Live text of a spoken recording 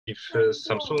z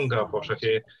Samsunga, po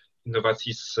szefie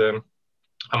innowacji z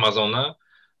Amazona.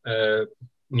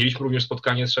 Mieliśmy również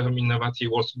spotkanie z szefem innowacji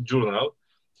Wall Street Journal,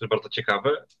 to jest bardzo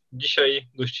ciekawe. Dzisiaj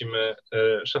gościmy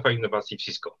szefa innowacji w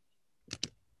Cisco.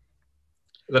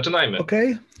 Zaczynajmy.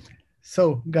 Okay,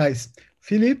 so guys,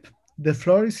 Philip, the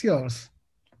floor is yours.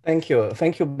 Thank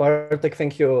you, Bartek.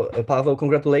 Thank you, Pavel.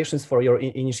 Congratulations for your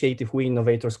initiative,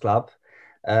 WeInnovators Club.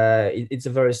 It's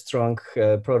a very strong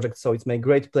project, so it's my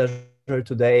great pleasure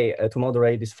today to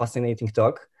moderate this fascinating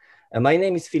talk. My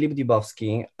name is Filip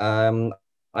Dibowski.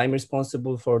 I'm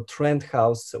responsible for Trend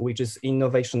House, which is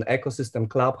innovation ecosystem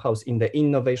clubhouse in the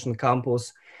Innovation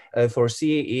Campus for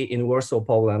CEE in Warsaw,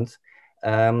 Poland,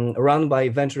 run by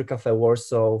Venture Cafe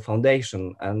Warsaw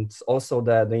Foundation. And also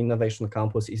the Innovation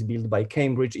Campus is built by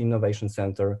Cambridge Innovation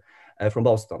Center from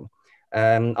Boston.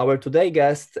 Our today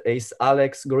guest is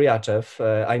Alex Goryachev.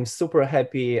 I'm super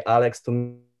happy, Alex, to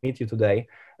meet you today,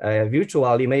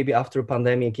 virtually, maybe after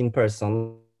pandemic in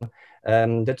person.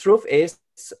 The truth is,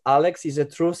 Alex is a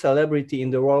true celebrity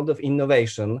in the world of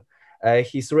innovation.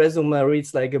 His resume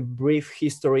reads like a brief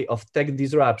history of tech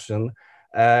disruption.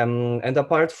 And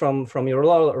apart from your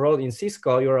role in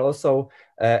Cisco, you're also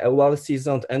a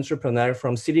well-seasoned entrepreneur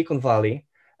from Silicon Valley,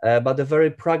 but a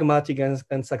very pragmatic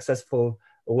and successful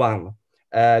one.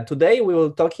 Today, we'll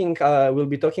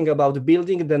be talking about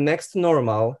building the next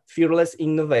normal, fearless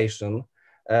innovation.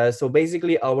 So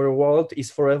basically, our world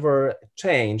is forever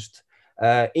changed.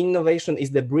 Innovation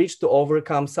is the bridge to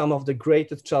overcome some of the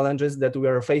greatest challenges that we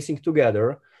are facing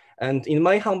together. And in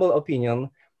my humble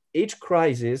opinion, each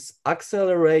crisis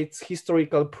accelerates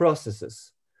historical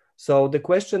processes. So the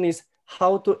question is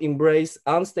how to embrace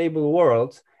unstable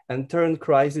world and turn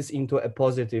crisis into a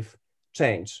positive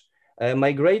change.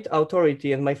 My great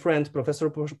authority and my friend,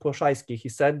 Professor Poszajski, he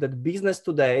said that business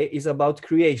today is about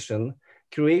creation.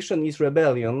 Creation is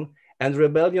rebellion, and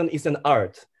rebellion is an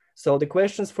art. So the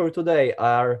questions for today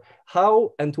are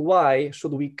how and why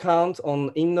should we count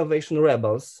on innovation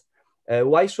rebels?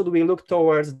 Why should we look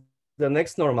towards the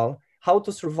next normal? How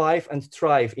to survive and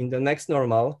thrive in the next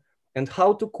normal? And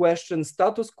how to question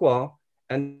status quo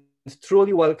and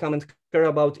truly welcome and care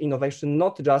about innovation,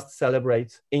 not just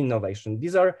celebrate innovation.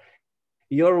 These are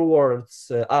your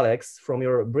words, Alex, from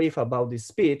your brief about this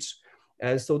speech.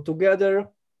 So together,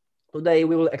 today,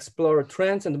 we will explore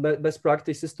trends and best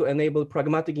practices to enable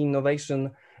pragmatic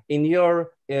innovation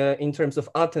in terms of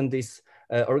attendees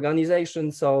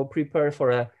organization. So prepare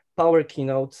for a power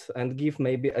keynote and give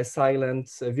maybe a silent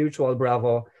virtual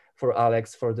bravo for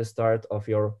Alex for the start of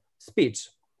your speech.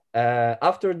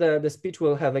 After the speech,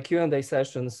 we'll have a Q&A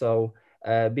session. So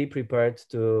be prepared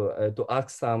to ask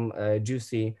some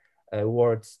juicy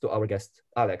words to our guest,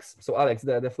 Alex. So Alex,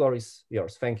 the floor is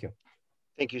yours. Thank you.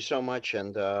 Thank you so much,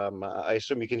 and I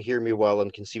assume you can hear me well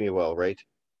and can see me well, right?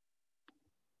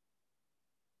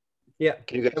 Yeah.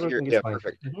 Can you guys hear? Yeah,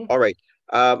 perfect. Mm-hmm. All right.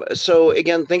 So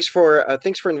again, thanks for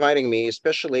inviting me,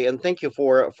 especially, and thank you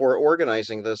for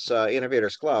organizing this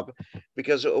Innovators Club,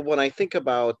 because when I think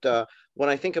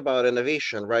about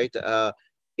innovation, right,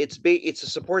 it's a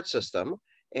support system,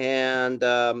 and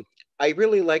I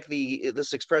really like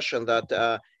this expression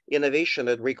that innovation,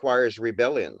 it requires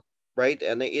rebellion. Right,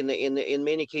 and in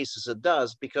many cases it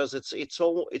does, because it's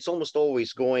almost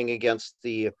always going against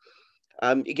the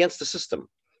system.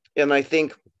 And I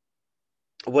think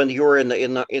when you're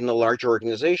in a large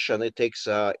organization, it takes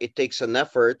an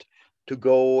effort to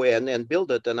go and build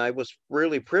it. And I was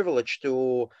really privileged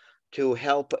to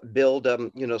help build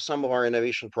some of our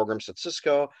innovation programs at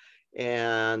Cisco,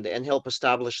 and help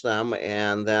establish them,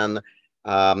 and then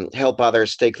help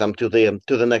others take them to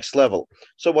the next level.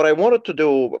 So what I wanted to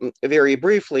do very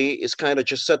briefly is kind of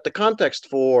just set the context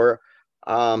for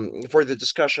the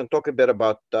discussion, talk a bit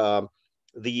about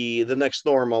the next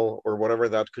normal, or whatever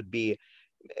that could be,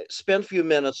 spend a few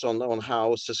minutes on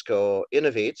how Cisco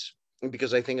innovates,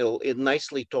 because I think it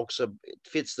nicely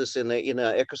fits this in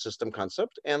a ecosystem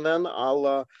concept, and then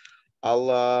I'll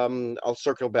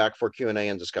circle back for Q&A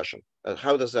and discussion.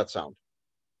 How does that sound?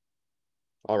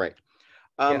 All right.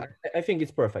 Yeah, I think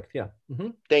it's perfect. Yeah. Mm-hmm.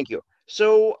 Thank you.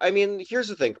 So, I mean, here's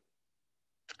the thing.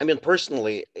 I mean,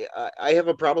 personally, I have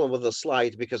a problem with the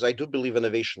slide, because I do believe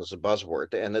innovation is a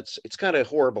buzzword, and it's kind of a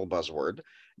horrible buzzword,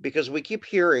 because we keep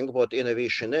hearing what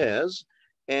innovation is,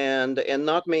 and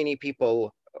not many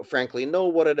people, frankly, know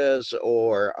what it is,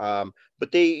 or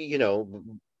but they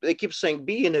keep saying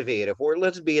be innovative, or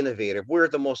let's be innovative. We're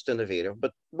the most innovative.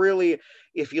 But really,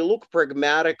 if you look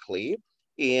pragmatically,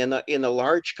 in a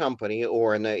large company,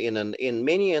 or in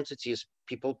many entities,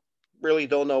 people really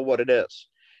don't know what it is,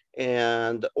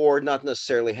 or not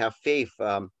necessarily have faith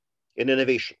in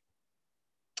innovation.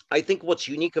 I think what's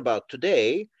unique about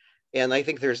today, and I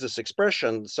think there's this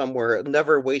expression somewhere,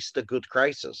 never waste a good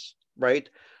crisis, right?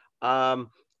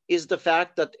 Um, is the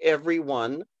fact that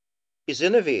everyone is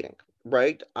innovating,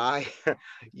 right?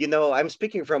 I'm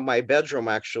speaking from my bedroom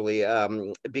actually,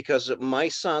 because my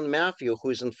son Matthew,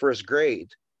 who's in first grade,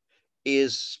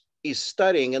 is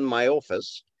studying in my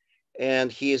office,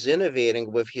 and he is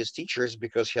innovating with his teachers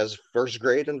because he has first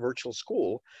grade in virtual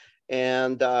school,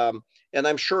 and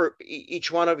I'm sure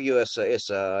each one of you, as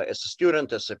a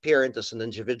student, as a parent, as an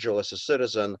individual, as a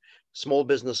citizen, small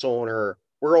business owner,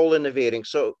 we're all innovating.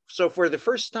 So for the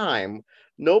first time,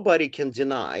 nobody can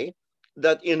deny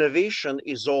that innovation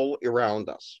is all around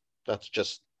us. That's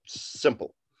just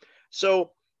simple.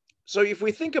 So so if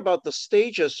we think about the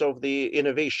stages of the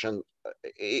innovation,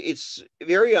 it's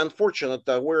very unfortunate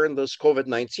that we're in this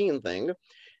COVID-19 thing.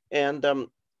 And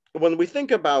when we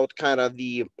think about kind of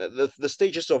the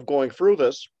stages of going through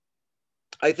this,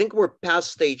 I think we're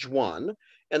past stage one.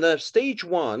 And then stage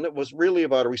one was really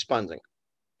about responding.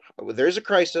 There's a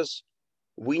crisis.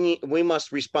 We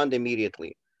must respond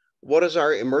immediately. What is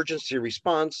our emergency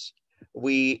response?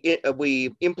 We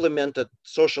implemented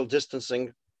social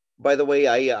distancing. By the way,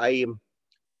 I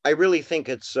really think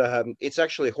it's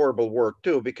actually horrible work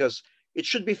too, because it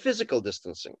should be physical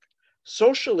distancing.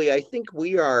 Socially, I think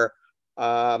we are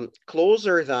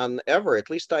closer than ever.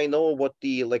 At least I know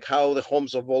how the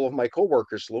homes of all of my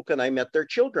coworkers look, and I met their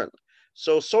children.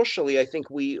 So socially, I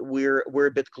think we're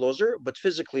a bit closer, but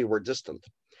physically we're distant.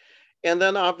 And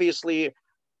then obviously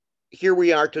here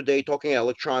we are today talking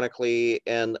electronically,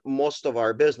 and most of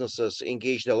our businesses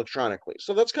engaged electronically.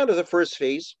 So that's kind of the first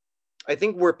phase. I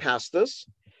think we're past this.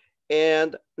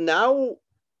 And now,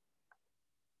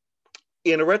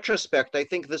 in retrospect, I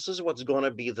think this is what's going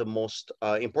to be the most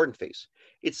important phase.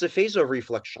 It's a phase of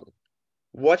reflection.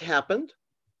 What happened?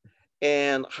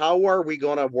 And how are we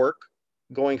going to work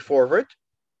going forward?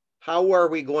 How are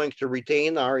we going to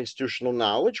retain our institutional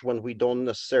knowledge when we don't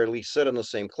necessarily sit in the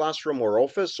same classroom or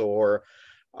office, or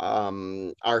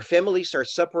our families are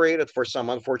separated for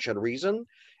some unfortunate reason?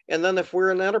 And then if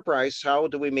we're an enterprise, how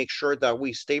do we make sure that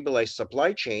we stabilize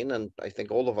supply chain? And I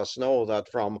think all of us know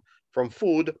that from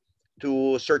food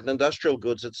to certain industrial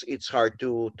goods, it's hard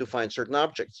to find certain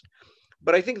objects.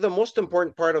 But I think the most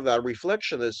important part of that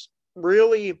reflection is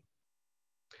really,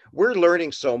 we're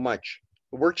learning so much.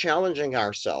 We're challenging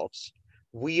ourselves.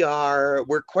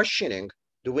 We're questioning,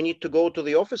 do we need to go to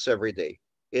the office every day?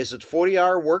 Is it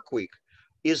 40-hour work week?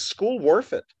 Is school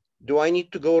worth it? Do I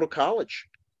need to go to college?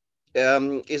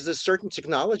 Is this certain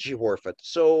technology worth it?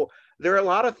 So there are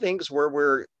a lot of things where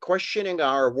we're questioning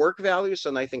our work values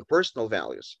and I think personal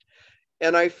values.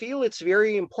 And I feel it's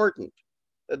very important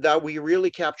that we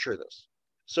really capture this.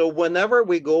 So whenever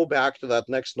we go back to that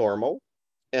next normal,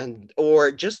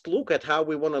 or just look at how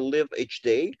we want to live each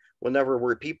day, whenever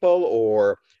we're people,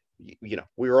 or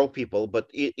we're all people, but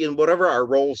in whatever our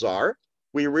roles are,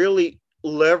 we really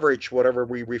leverage whatever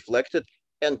we reflected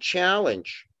and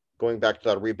challenge, going back to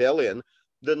that rebellion,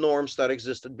 the norms that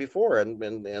existed before,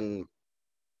 and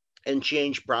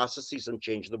change processes and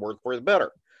change the world for the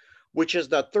better, which is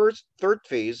that third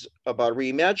phase about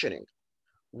reimagining.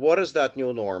 What is that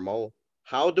new normal?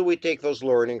 How do we take those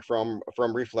learning from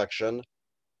reflection?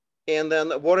 And then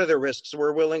what are the risks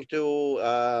we're willing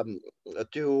to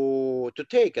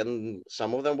take? And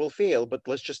some of them will fail, but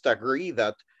let's just agree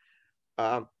that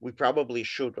we probably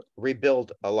should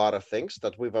rebuild a lot of things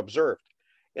that we've observed.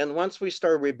 And once we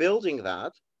start rebuilding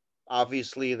that,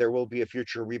 obviously there will be a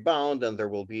future rebound, and there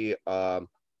will be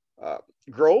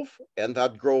growth, and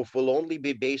that growth will only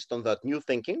be based on that new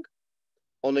thinking,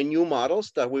 on the new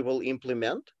models that we will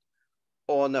implement,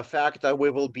 on the fact that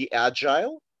we will be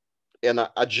agile. And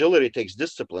agility takes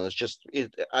discipline.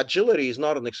 Agility is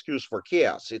not an excuse for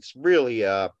chaos. It's really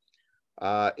a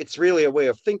way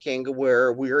of thinking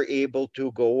where we're able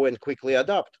to go and quickly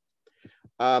adapt.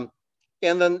 And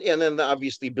then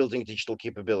obviously building digital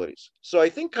capabilities. So I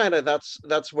think kind of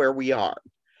that's where we are.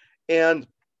 And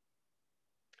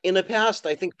in the past,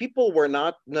 I think people were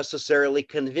not necessarily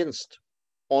convinced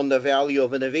on the value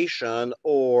of innovation,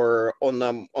 or on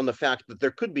the fact that there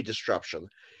could be disruption.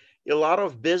 A lot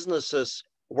of businesses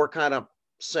were kind of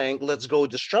saying, let's go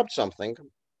disrupt something.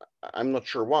 I'm not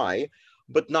sure why,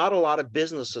 but not a lot of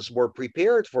businesses were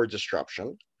prepared for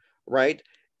disruption, right?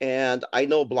 And I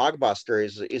know Blockbuster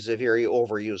is a very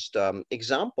overused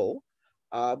example,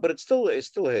 but it's still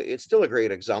a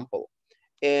great example.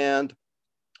 And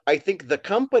I think the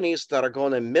companies that are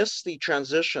going to miss the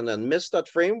transition and miss that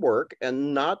framework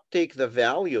and not take the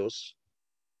values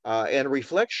and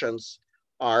reflections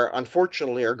are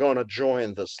unfortunately going to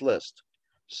join this list.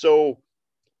 So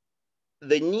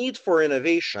the need for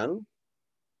innovation,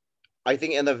 I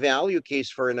think, and the value case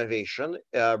for innovation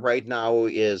right now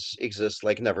exists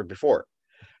like never before.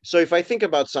 So if I think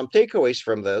about some takeaways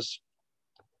from this,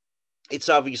 it's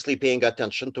obviously paying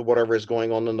attention to whatever is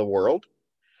going on in the world.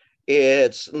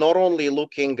 It's not only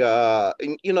looking,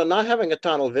 not having a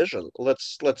tunnel vision.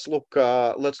 Let's look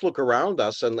around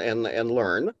us and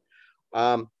learn.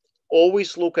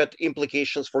 Always look at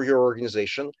implications for your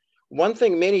organization. One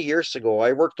thing, many years ago,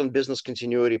 I worked on business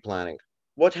continuity planning.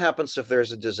 What happens if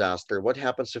there's a disaster? What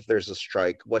happens if there's a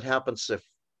strike? What happens if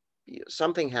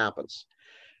something happens?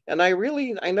 And I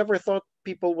never thought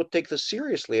people would take this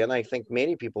seriously. And I think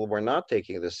many people were not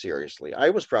taking this seriously. I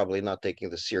was probably not taking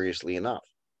this seriously enough.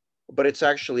 But it's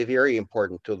actually very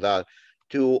important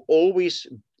to always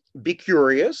be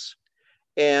curious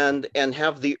and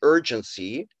have the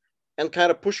urgency and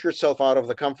kind of push yourself out of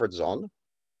the comfort zone.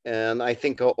 And I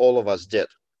think all of us did,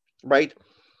 right?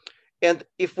 And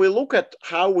if we look at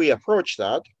how we approach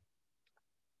that,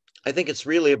 I think it's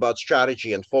really about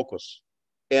strategy and focus.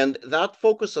 And that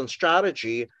focus on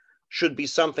strategy should be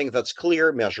something that's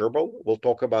clear, measurable. We'll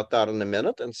talk about that in a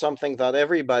minute, and something that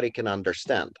everybody can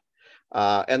understand.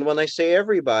 And when I say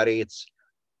everybody, it's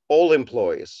all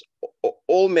employees,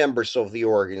 all members of the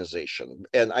organization.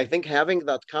 And I think having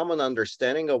that common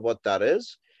understanding of what that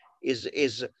is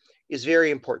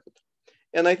very important.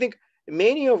 And I think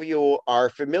many of you are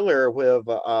familiar with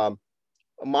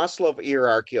Maslow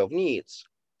hierarchy of needs.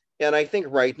 And I think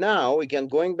right now, again,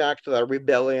 going back to that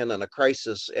rebellion and a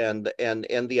crisis and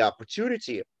the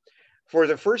opportunity, for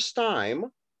the first time,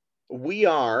 we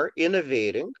are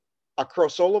innovating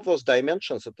across all of those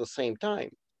dimensions at the same time,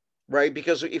 right?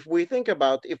 Because if we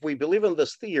believe in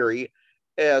this theory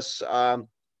as,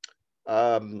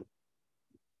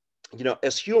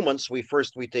 as humans, we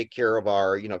take care of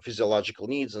our, physiological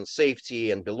needs and safety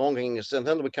and belongings, and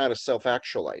then we kind of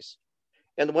self-actualize.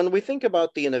 And when we think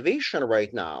about the innovation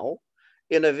right now,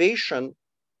 innovation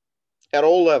at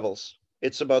all levels,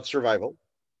 it's about survival.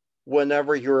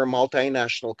 Whenever you're a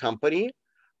multinational company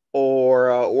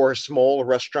or a small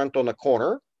restaurant on a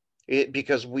corner,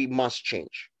 because we must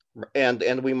change,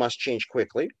 and we must change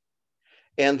quickly.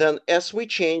 And then as we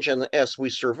change and as we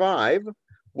survive,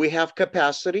 we have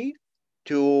capacity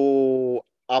to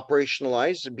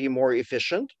operationalize, be more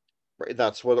efficient.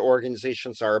 That's what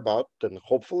organizations are about, and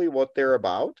hopefully what they're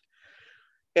about.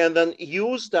 And then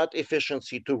use that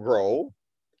efficiency to grow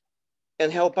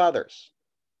and help others.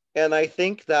 And I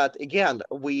think that, again,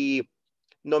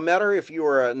 no matter if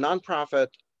you're a nonprofit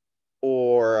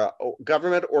or a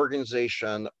government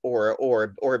organization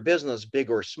or a business, big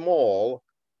or small,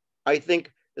 I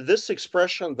think this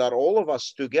expression that all of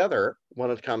us together,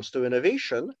 when it comes to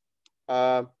innovation,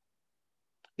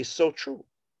 is so true.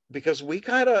 Because we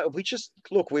just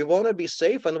look, we want to be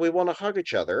safe and we want to hug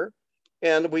each other,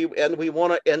 and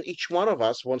each one of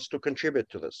us wants to contribute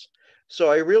to this. So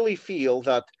I really feel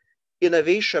that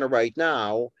innovation right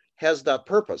now has that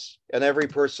purpose, and every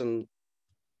person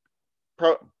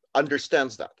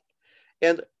understands that.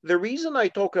 And the reason I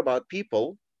talk about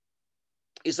people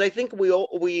is I think we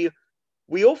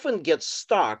often get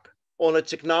stuck on a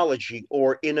technology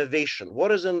or innovation.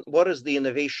 What is the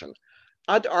innovation?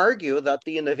 I'd argue that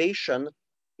the innovation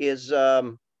is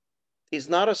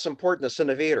not as important as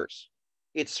innovators.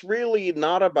 It's really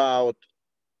not about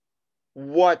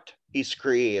what is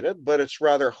created, but it's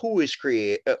rather who is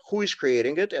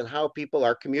creating it and how people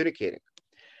are communicating.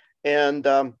 And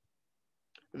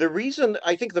the reason,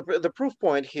 I think the proof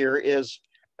point here is,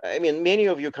 I mean, many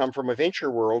of you come from a venture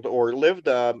world or lived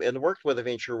and worked with a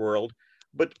venture world,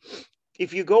 but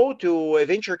if you go to a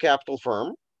venture capital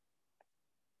firm,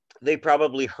 they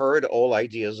probably heard all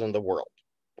ideas in the world,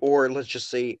 or let's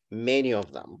just say many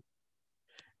of them.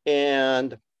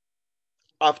 And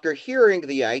after hearing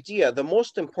the idea, the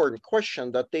most important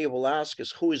question that they will ask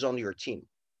is, who is on your team,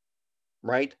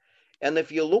 right? And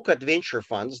if you look at venture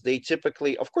funds, they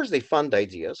typically, of course, they fund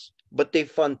ideas, but they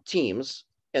fund teams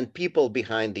and people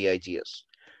behind the ideas.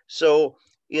 So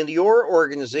in your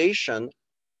organization,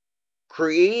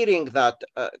 creating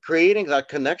that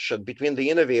connection between the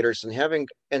innovators and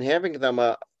having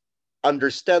them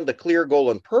understand the clear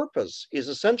goal and purpose is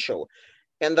essential.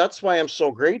 And that's why I'm so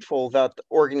grateful that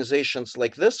organizations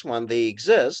like this one, they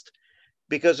exist,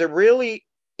 because it really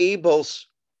enables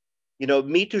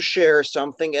me to share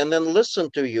something and then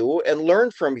listen to you and learn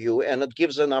from you, and it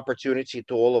gives an opportunity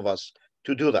to all of us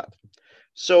to do that.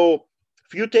 So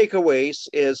few takeaways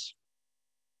is,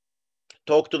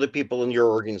 talk to the people in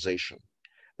your organization.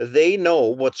 They know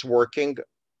what's working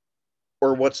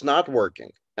or what's not working,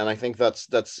 and I think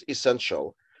that's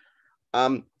essential.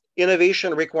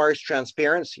 Innovation requires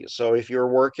transparency. So if you're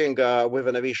working with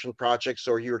innovation projects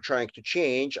or you're trying to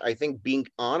change, I think being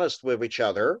honest with each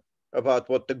other about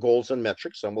what the goals and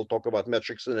metrics, and we'll talk about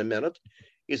metrics in a minute,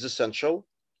 is essential.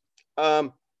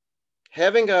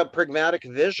 Having a pragmatic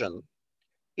vision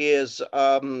is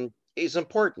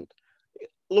important.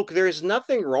 Look, there is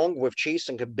nothing wrong with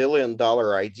chasing $1 billion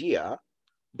idea,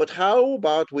 but how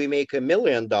about we make $1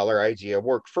 million idea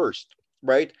work first,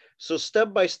 right? So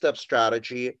step-by-step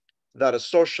strategy that is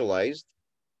socialized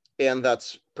and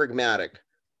that's pragmatic,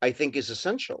 I think is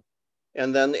essential.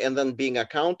 And then being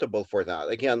accountable for that.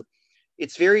 Again,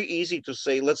 it's very easy to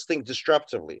say, let's think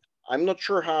disruptively. I'm not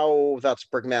sure how that's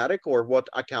pragmatic or what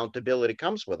accountability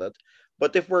comes with it.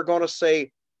 But if we're going to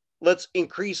say, let's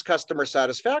increase customer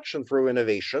satisfaction through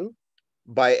innovation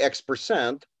by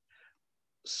X%,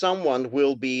 someone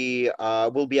will be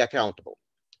accountable,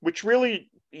 which really,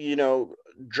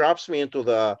 drops me into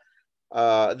the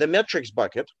metrics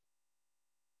bucket.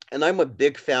 And I'm a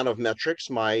big fan of metrics.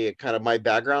 My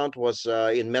background was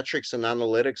in metrics and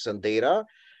analytics and data.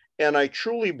 And I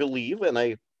truly believe, and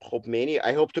I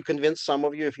hope to convince some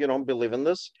of you, if you don't believe in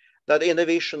this, that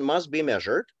innovation must be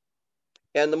measured.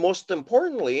 And most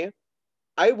importantly,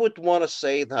 I would want to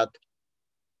say that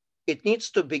it needs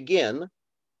to begin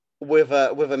with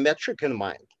a metric in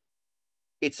mind.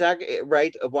 It's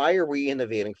right. Why are we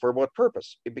innovating? For what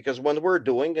purpose? Because when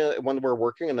we're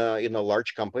working in a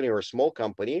large company or a small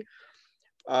company,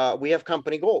 we have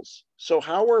company goals. So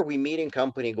how are we meeting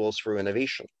company goals through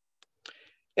innovation?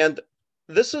 And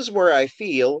this is where I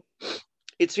feel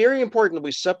it's very important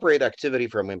we separate activity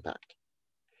from impact.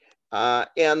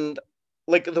 And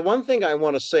like the one thing I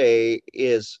want to say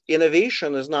is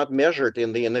innovation is not measured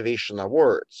in the innovation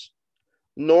awards,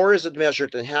 nor is it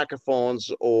measured in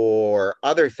hackathons or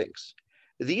other things.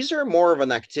 These are more of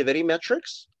an activity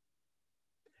metrics.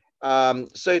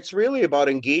 So it's really about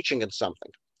engaging in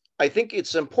something. I think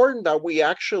it's important that we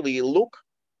actually look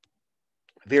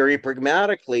very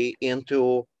pragmatically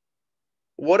into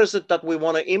what is it that we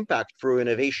want to impact through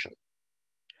innovation.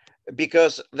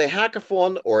 Because the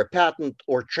hackathon or a patent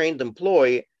or trained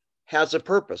employee has a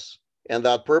purpose, and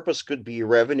that purpose could be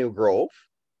revenue growth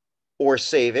or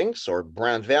savings or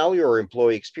brand value or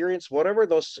employee experience, whatever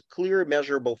those clear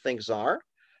measurable things are.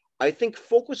 I think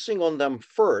focusing on them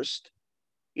first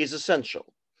is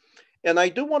essential. And I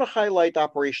do want to highlight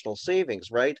operational savings,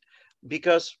 right?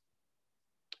 Because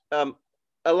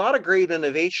a lot of great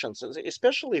innovations,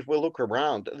 especially if we look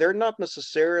around, they're not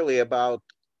necessarily about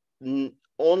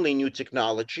only new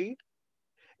technology.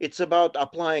 It's about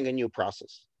applying a new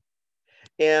process.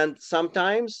 And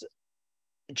sometimes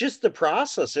just the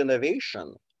process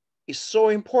innovation is so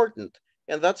important.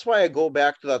 And that's why I go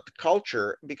back to that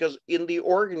culture, because in the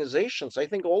organizations, I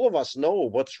think all of us know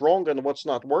what's wrong and what's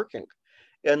not working.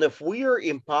 And if we are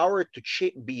empowered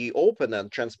to be open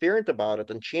and transparent about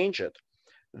it and change it,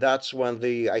 that's when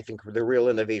I think the real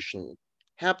innovation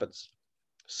happens.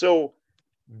 So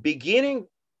beginning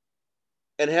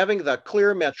and having that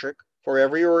clear metric for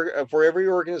every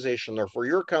organization or for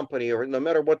your company, or no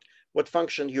matter what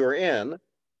function you're in,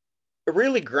 it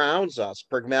really grounds us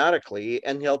pragmatically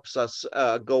and helps us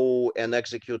go and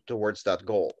execute towards that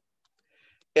goal.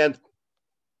 And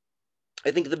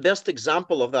I think the best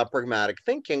example of that pragmatic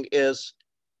thinking is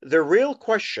the real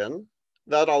question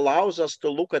that allows us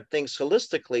to look at things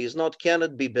holistically is not, can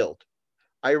it be built?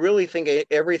 I really think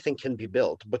everything can be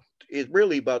built, but it's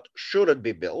really about, should it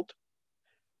be built?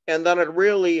 And then it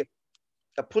really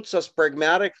puts us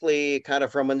pragmatically kind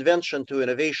of from invention to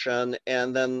innovation,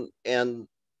 and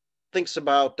thinks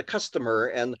about the customer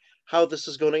and how this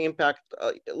is going to impact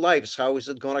lives. How is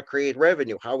it going to create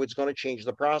revenue? How it's going to change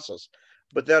the process?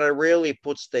 But then it really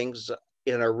puts things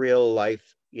in a real life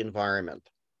environment.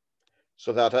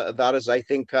 So that is, I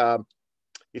think,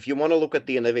 if you want to look at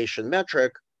the innovation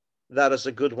metric, that is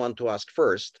a good one to ask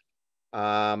first,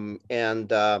 and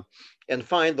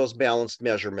find those balanced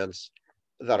measurements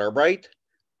that are right.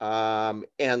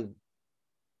 And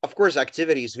of course,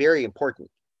 activity is very important.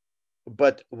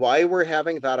 But why we're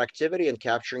having that activity and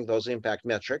capturing those impact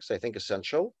metrics, I think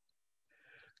essential.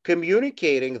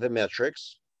 Communicating the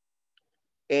metrics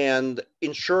and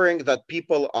ensuring that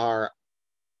people are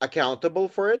accountable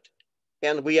for it,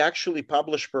 and we actually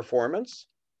publish performance,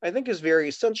 I think is very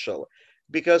essential.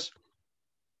 Because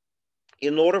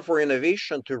in order for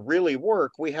innovation to really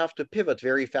work, we have to pivot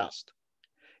very fast.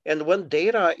 And when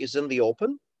data is in the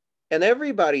open, and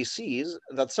everybody sees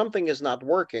that something is not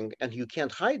working and you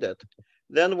can't hide it,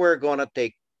 then we're going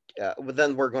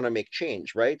to make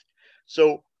change, right?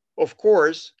 So of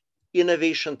course,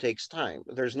 innovation takes time.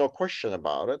 There's no question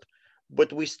about it,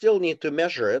 but we still need to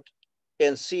measure it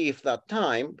and see if that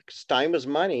time, because time is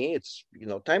money, it's,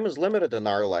 time is limited in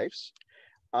our lives.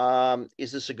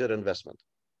 Is this a good investment?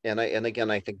 And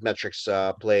again, I think metrics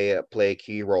play a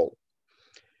key role.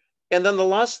 And then the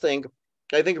last thing,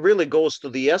 I think, really goes to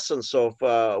the essence of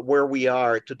where we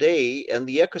are today and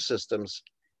the ecosystems.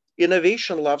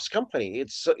 Innovation loves company.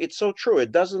 It's so true.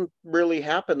 It doesn't really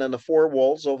happen in the four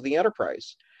walls of the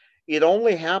enterprise. It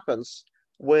only happens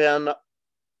when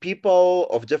people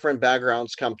of different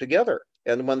backgrounds come together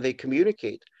and when they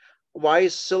communicate. Why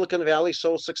is Silicon Valley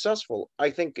so successful?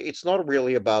 I think it's not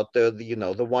really about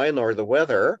the wine or the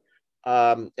weather,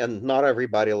 and not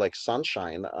everybody likes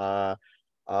sunshine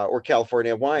or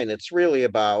California wine. It's really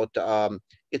about the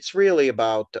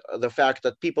fact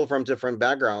that people from different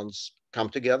backgrounds come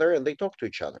together and they talk to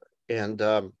each other, and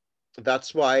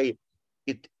that's why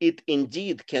it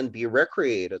indeed can be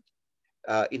recreated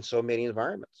in so many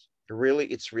environments.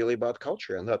 It's really about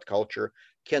culture, and that culture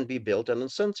can be built and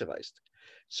incentivized.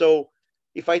 So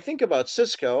if I think about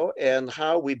Cisco and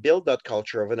how we build that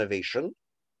culture of innovation,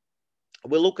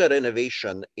 we look at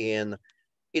innovation in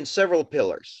several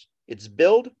pillars. It's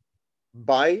build,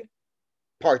 buy,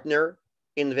 partner,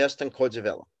 invest, and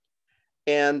co-develop.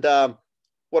 And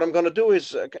what I'm going to do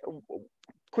is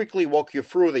quickly walk you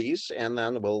through these, and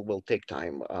then we'll take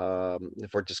time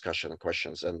for discussion and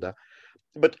questions.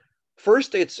 But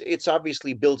first, it's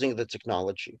obviously building the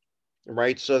technology,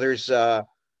 right? So there's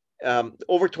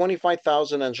over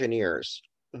 25,000 engineers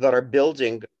that are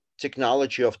building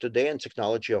technology of today and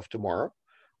technology of tomorrow.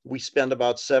 We spend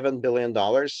about $7 billion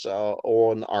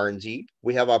on R&D.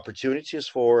 We have opportunities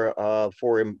for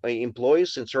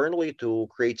employees internally to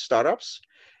create startups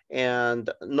and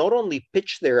not only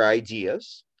pitch their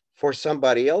ideas for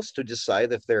somebody else to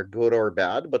decide if they're good or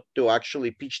bad, but to actually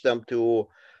pitch them to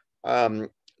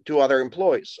other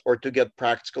employees or to get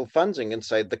practical funding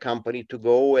inside the company to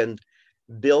go and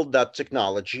build that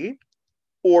technology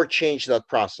or change that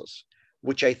process,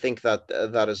 which I think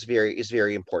that is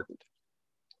very important.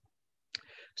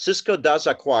 Cisco does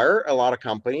acquire a lot of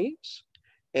companies,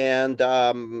 and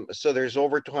so there's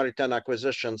over 210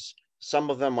 acquisitions.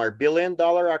 Some of them are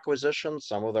billion-dollar acquisitions,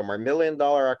 some of them are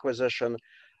million-dollar acquisition.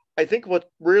 I think what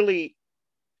really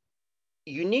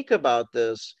unique about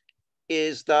this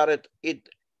is that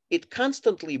it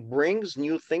constantly brings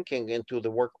new thinking into the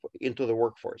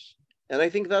workforce, and I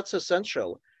think that's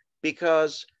essential,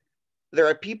 because there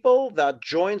are people that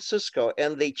join Cisco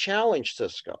and they challenge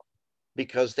Cisco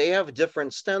because they have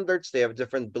different standards, they have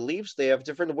different beliefs, they have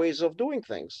different ways of doing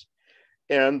things.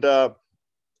 And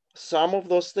some of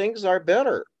those things are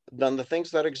better than the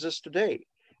things that exist today.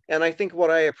 And I think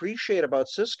what I appreciate about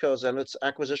Cisco's and its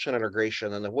acquisition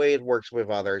integration and the way it works with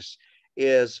others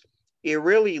is it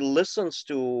really listens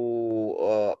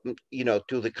to,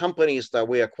 to the companies that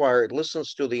we acquire, it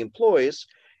listens to the employees.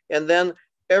 And then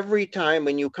every time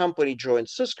a new company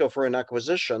joins Cisco for an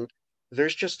acquisition,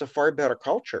 there's just a far better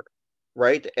culture.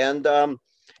 Right. And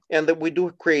that we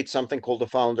do create something called the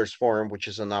Founders Forum, which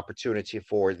is an opportunity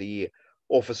for the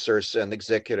officers and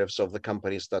executives of the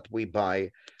companies that we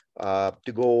buy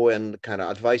to go and kind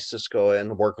of advise Cisco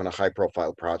and work on a high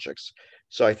profile projects.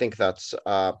 So I think that's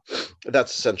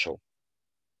essential.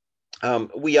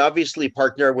 We obviously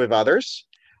partner with others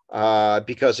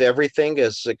because everything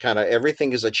is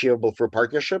achievable through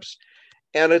partnerships.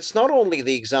 And it's not only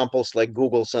the examples like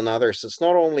Google's and others. It's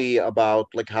not only about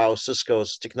like how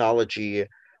Cisco's technology,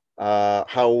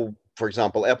 how, for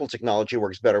example, Apple technology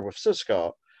works better with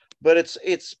Cisco, but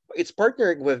it's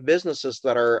partnering with businesses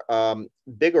that are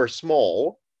big or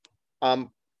small,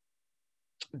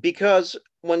 because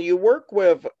when you work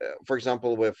with, for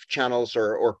example, with channels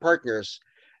or partners,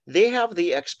 they have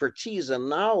the expertise and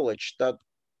knowledge that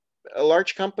a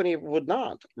large company would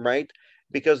not, right?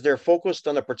 Because they're focused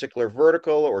on a particular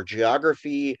vertical or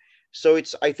geography. So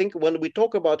I think when we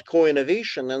talk about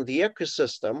co-innovation and the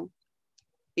ecosystem,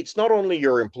 it's not only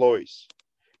your employees,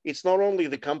 it's not only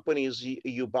the companies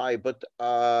you buy, but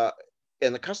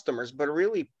and the customers, but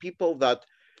really people that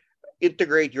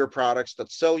integrate your products,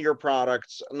 that sell your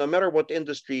products, no matter what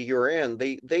industry you're in,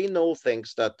 they know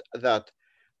things that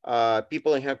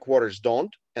people in headquarters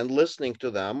don't, and listening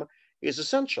to them is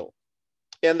essential.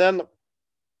 And then,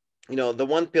 the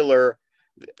one pillar,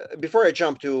 before I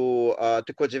jump to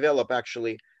co-develop,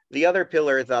 actually, the other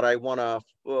pillar that I want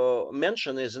to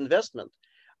mention is investment.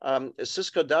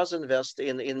 Cisco does invest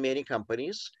in many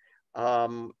companies,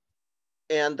 and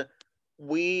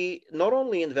we not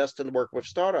only invest and work with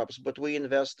startups, but we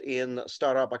invest in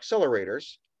startup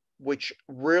accelerators, which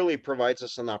really provides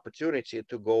us an opportunity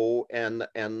to go and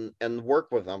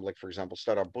work with them. Like, for example,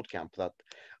 Startup Bootcamp that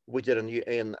we did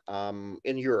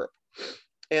in Europe.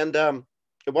 And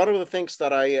one of the things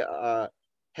that I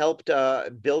helped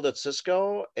build at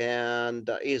Cisco and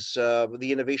is the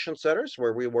innovation centers,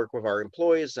 where we work with our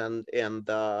employees and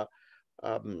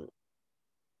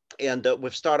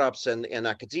with startups and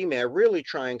academia, really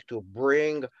trying to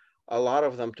bring a lot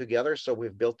of them together. So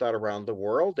we've built that around the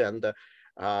world, and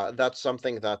that's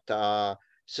something that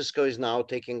Cisco is now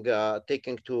taking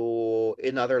to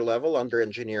another level under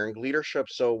engineering leadership.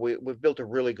 So we've built a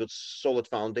really good, solid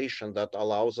foundation that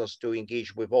allows us to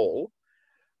engage with all.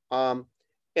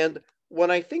 And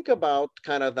when I think about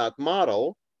kind of that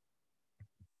model,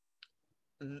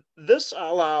 this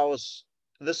allows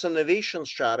this innovation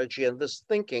strategy, and this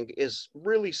thinking is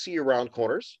really see around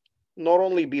corners, not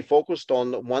only be focused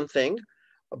on one thing,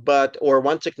 or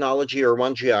one technology or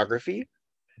one geography.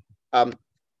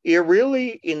 It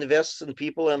really invests in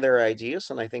people and their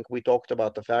ideas. And I think we talked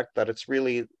about the fact that it's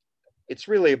really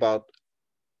about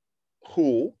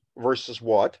who versus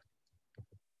what.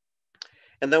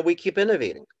 And then we keep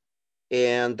innovating.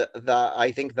 And that,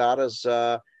 I think that is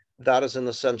an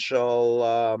essential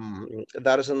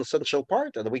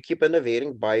part. And we keep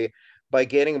innovating by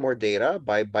getting more data,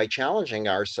 by challenging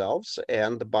ourselves,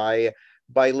 and by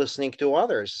listening to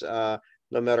others,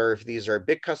 no matter if these are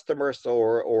big customers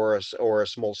or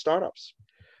small startups.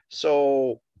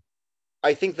 So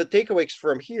I think the takeaways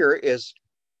from here is,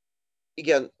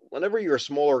 again, whenever you're a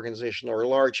small organization or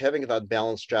large, having that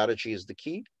balanced strategy is the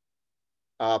key.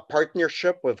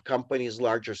 Partnership with companies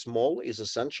large or small is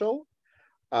essential.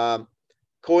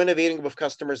 Co-innovating with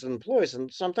customers and employees,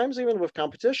 and sometimes even with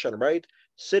competition, right?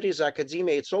 Cities,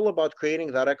 academia, it's all about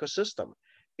creating that ecosystem.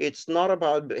 It's not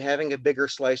about having a bigger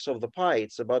slice of the pie.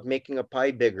 It's about making a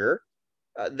pie bigger,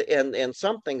 and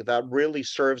something that really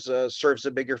serves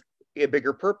a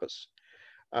bigger purpose.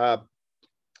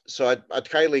 So I'd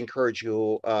highly encourage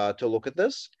you to look at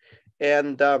this,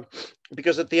 and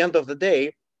because at the end of the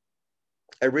day,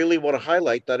 I really want to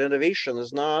highlight that innovation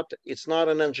is it's not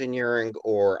an engineering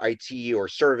or IT or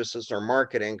services or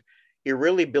marketing. It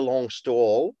really belongs to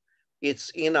all. It's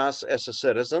in us as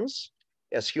citizens,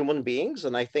 as human beings.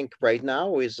 And I think right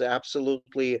now is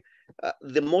absolutely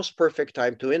the most perfect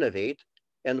time to innovate.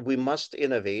 And we must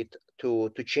innovate to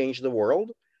change the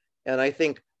world. And I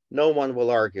think no one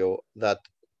will argue that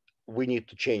we need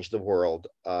to change the world.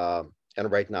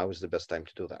 And right now is the best time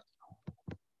to do that.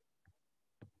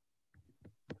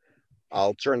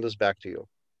 I'll turn this back to you.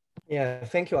 Yeah,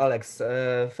 thank you, Alex.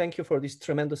 Thank you for this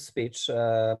tremendous speech.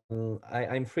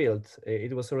 I'm thrilled.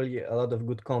 It was really a lot of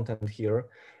good content here,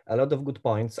 a lot of good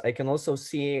points. I can also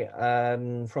see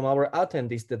from our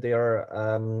attendees that they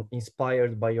are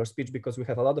inspired by your speech, because we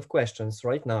have a lot of questions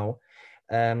right now.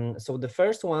 So the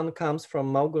first one comes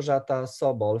from Małgorzata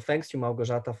Sobol. Thanks you,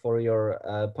 Małgorzata, for your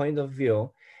point of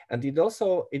view. And it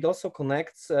also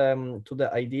connects to the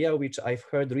idea which I've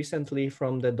heard recently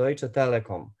from the Deutsche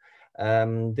Telekom.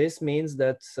 This means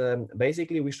that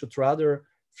basically we should rather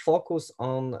focus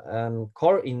on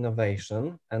core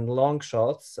innovation, and long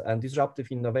shots and disruptive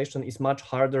innovation is much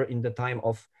harder in the time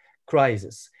of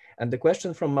crisis. And the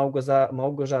question from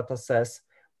Małgorzata says,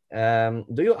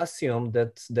 do you assume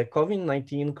that the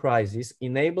COVID-19 crisis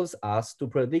enables us to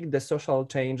predict the social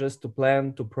changes, to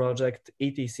plan, to project,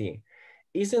 etc.?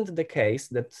 Isn't the case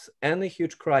that any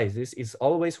huge crisis is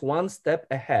always one step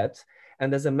ahead,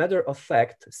 and as a matter of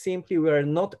fact, simply we are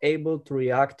not able to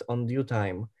react on due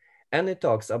time? Any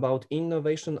talks about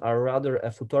innovation are rather a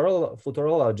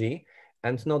futurology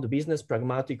and not business,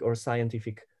 pragmatic, or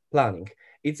scientific planning.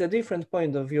 It's a different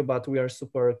point of view, but we are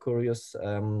super curious.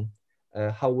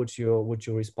 How would you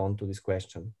respond to this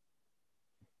question?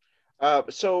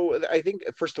 So I think,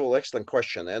 first of all, excellent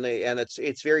question, and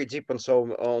it's very deep on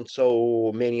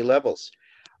so many levels.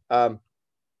 I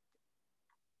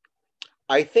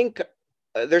think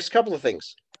there's a couple of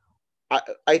things.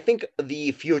 I think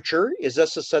the future is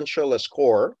as essential as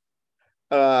core.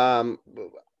 I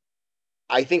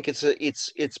think it's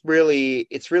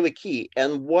really key,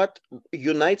 and what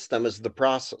unites them is the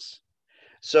process.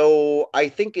 So I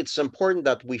think it's important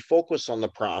that we focus on the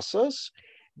process,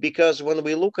 because when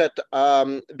we look at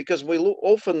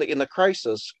often in a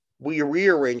crisis, we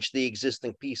rearrange the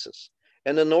existing pieces,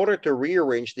 and in order to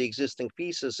rearrange the existing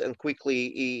pieces and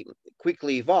quickly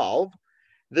evolve,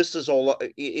 this is all,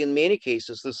 in many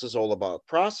cases, this is all about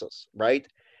process, right?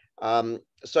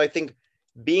 So I think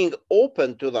being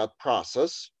open to that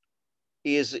process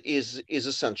is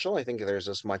essential. I think there's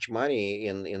as much money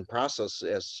in process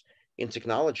as in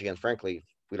technology, and frankly,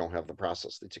 if we don't have the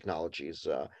process, the technology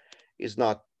is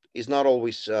not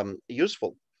always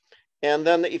useful. And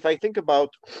then if I think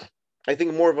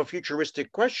more of a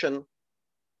futuristic question,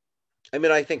 I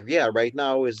mean, I think, yeah, right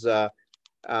now is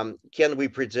Can we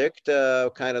predict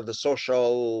kind of the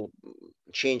social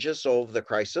changes of the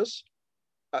crisis?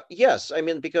 Yes, I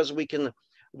mean, because we can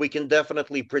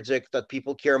definitely predict that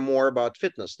people care more about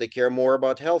fitness, they care more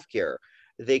about healthcare,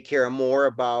 they care more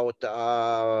about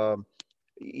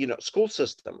school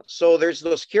system. So there's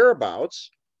those care abouts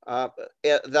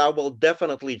that will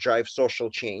definitely drive social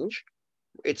change.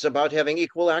 It's about having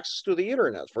equal access to the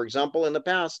internet. For example, in the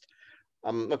past,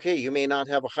 okay, you may not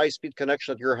have a high-speed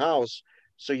connection at your house,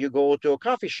 so you go to a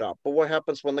coffee shop. But what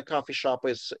happens when the coffee shop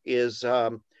is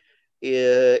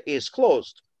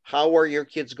closed? How are your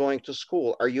kids going to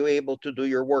school? Are you able to do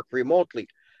your work remotely?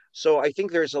 So I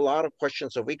think there's a lot of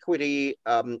questions of equity,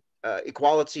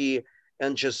 equality,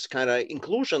 and just kind of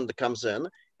inclusion that comes in,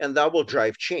 and that will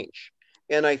drive change.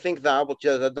 And I think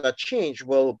that change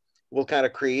will kind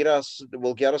of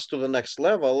will get us to the next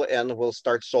level, and we'll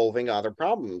start solving other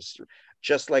problems.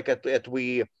 Just like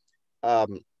we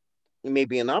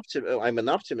maybe I'm an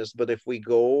optimist, but if we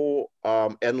go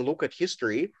and look at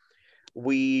history,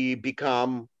 we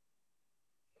become,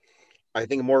 I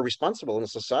think, more responsible in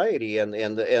society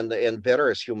and better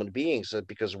as human beings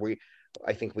because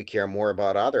I think we care more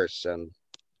about others, and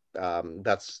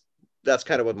that's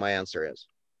kind of what my answer is.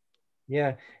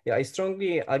 Yeah, I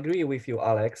strongly agree with you,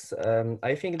 Alex.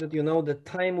 I think that, the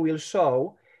time will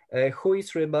show who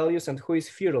is rebellious and who is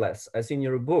fearless, as in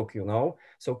your book,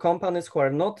 So companies who are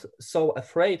not so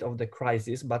afraid of the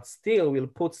crisis, but still will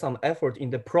put some effort in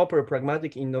the proper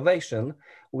pragmatic innovation,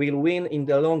 will win in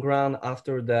the long run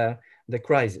after the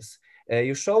crisis.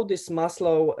 You show this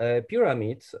Maslow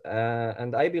pyramid,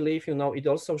 and I believe, it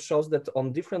also shows that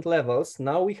on different levels,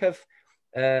 now we have,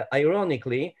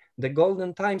 ironically, the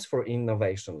golden times for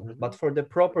innovation, but for the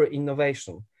proper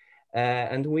innovation.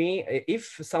 And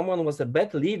if someone was a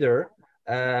bad leader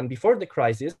before the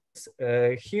crisis,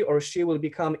 he or she will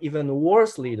become even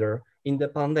worse leader in the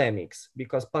pandemics,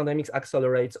 because pandemics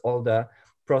accelerates all the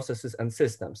processes and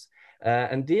systems.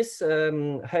 And this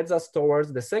heads us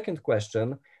towards the second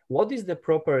question: what is the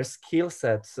proper skill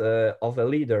set of a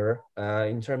leader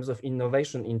in terms of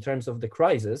innovation, in terms of the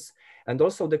crisis? And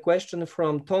also the question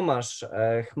from Tomasz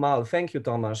Chmal. Thank you,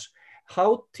 Tomasz.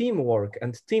 How teamwork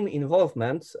and team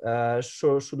involvement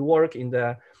should work in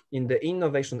the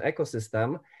innovation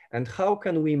ecosystem, and how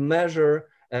can we measure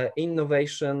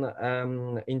innovation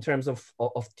in terms of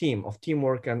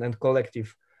teamwork and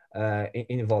collective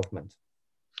involvement?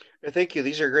 Thank you.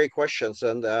 These are great questions.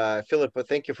 And Philip,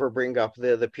 thank you for bringing up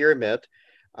the pyramid.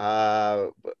 I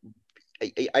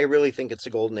really think it's a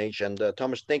golden age. And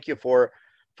Thomas, thank you for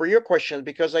your question,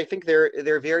 because I think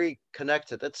they're very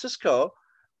connected. At Cisco,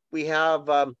 we have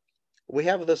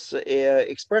this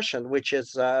expression, which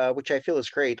I feel is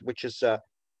great, which is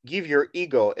give your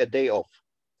ego a day off.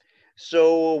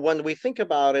 So when we think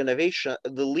about innovation,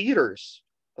 the leaders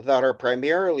that are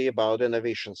primarily about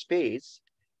innovation space,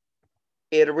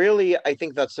 it really, I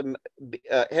think that's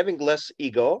having less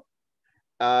ego,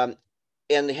 and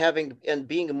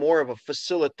being more of a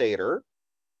facilitator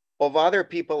of other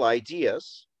people's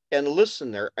ideas and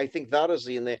listener. I think that is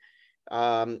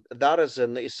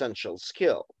an essential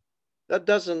skill.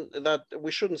 That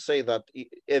we shouldn't say that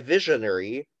a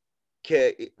visionary.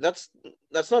 That's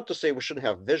not to say we shouldn't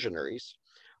have visionaries,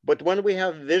 but when we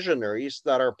have visionaries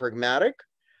that are pragmatic,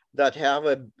 that have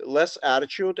a less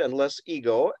attitude and less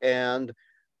ego, and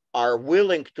are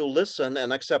willing to listen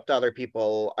and accept other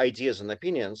people's ideas and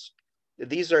opinions,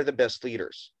 these are the best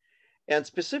leaders. And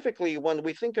specifically, when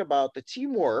we think about the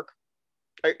teamwork,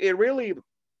 I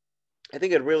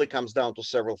think it really comes down to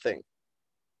several things.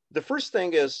 The first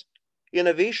thing is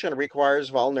innovation requires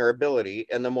vulnerability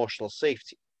and emotional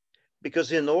safety.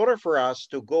 Because in order for us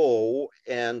to go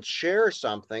and share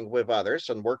something with others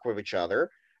and work with each other,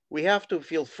 we have to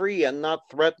feel free and not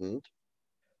threatened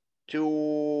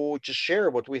to just share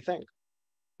what we think.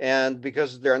 And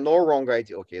because there are no wrong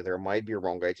ideas, okay, there might be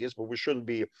wrong ideas, but we shouldn't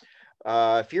be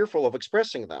fearful of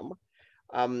expressing them.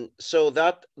 So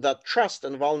that trust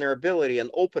and vulnerability and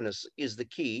openness is the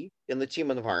key in the team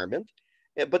environment.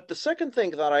 But the second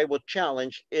thing that I would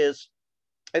challenge is,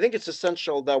 I think it's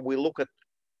essential that we look at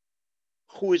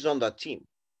who is on that team.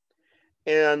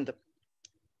 And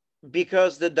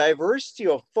because the diversity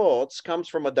of thoughts comes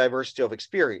from a diversity of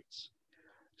experience.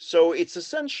 So it's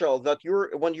essential that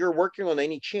when you're working on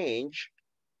any change,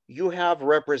 you have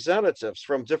representatives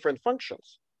from different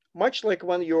functions. Much like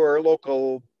when you're a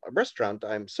local restaurant,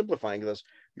 I'm simplifying this,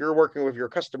 you're working with your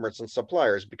customers and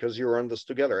suppliers because you're in this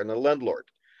together, and a landlord.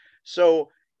 So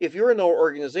if you're in an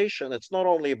organization, it's not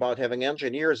only about having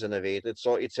engineers innovate,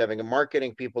 it's having a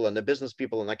marketing people and the business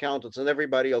people and accountants and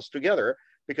everybody else together,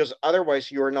 because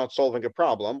otherwise you're not solving a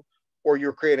problem. or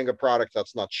you're creating a product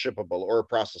that's not shippable or a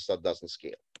process that doesn't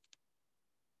scale.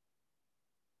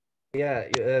 Yeah,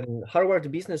 Harvard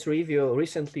Business Review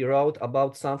recently wrote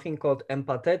about something called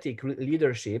empathetic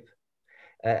leadership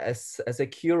as a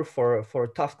cure for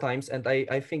tough times, and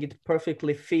I think it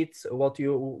perfectly fits what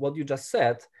you just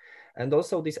said. And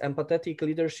also, this empathetic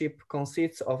leadership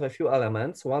consists of a few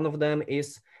elements. One of them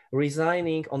is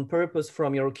resigning on purpose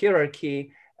from your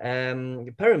hierarchy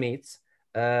pyramids,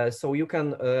 so you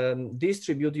can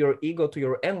distribute your ego to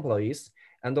your employees,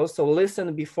 and also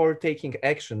listen before taking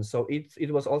action. So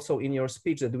it was also in your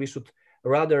speech that we should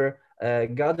rather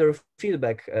gather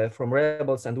feedback from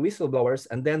rebels and whistleblowers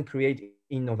and then create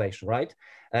innovation, right?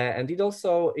 And it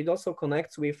also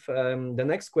connects with the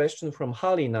next question from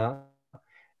Halina.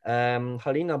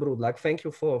 Halina Brudlak, thank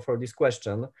you for this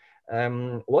question.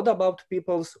 What about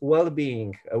people's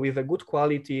well-being with a good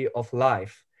quality of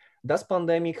life? Does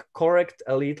pandemic correct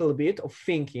a little bit of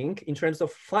thinking in terms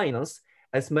of finance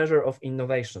as measure of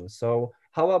innovation? So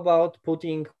how about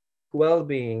putting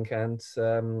well-being and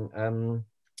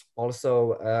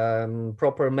also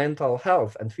proper mental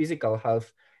health and physical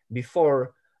health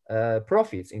before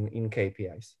profits in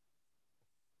KPIs?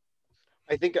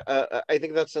 I think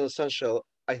that's an essential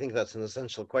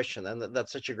question, and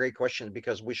that's such a great question,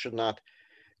 because we should not,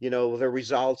 the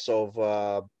results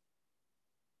of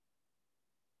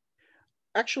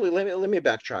actually, let me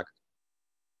backtrack.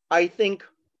 I think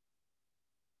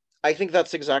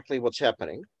that's exactly what's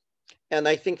happening, and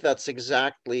I think that's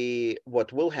exactly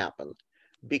what will happen,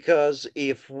 because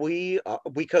if we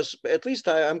because at least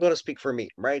I'm going to speak for me,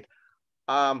 right?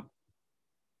 I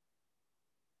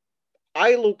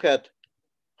look at,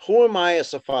 who am I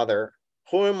as a father?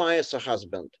 Who am I as a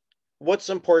husband? What's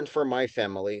important for my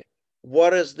family?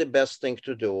 What is the best thing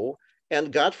to do?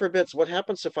 And God forbids, what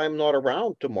happens if I'm not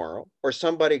around tomorrow, or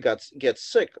somebody gets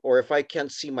sick, or if I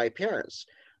can't see my parents?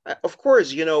 Of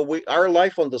course, our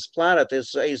life on this planet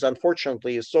is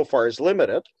unfortunately so far is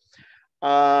limited.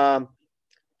 But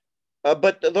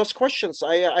those questions,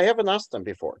 I haven't asked them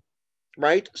before,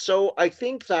 right? So I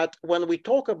think that when we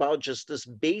talk about just this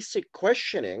basic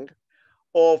questioning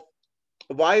of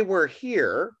why we're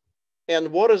here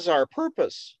and what is our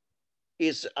purpose,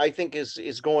 I think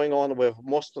is going on with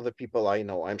most of the people I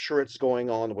know. I'm sure it's going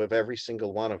on with every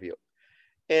single one of you.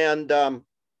 And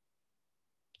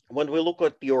when we look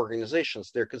at the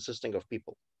organizations, they're consisting of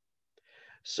people.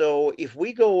 So if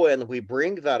we go and we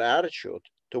bring that attitude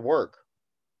to work,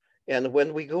 and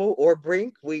when we go or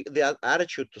bring that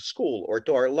attitude to school or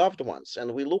to our loved ones,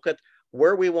 and we look at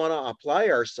where we want to apply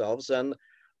ourselves, and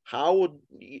how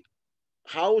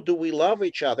do we love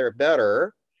each other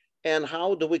better, and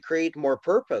how do we create more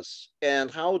purpose, and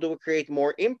how do we create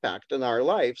more impact in our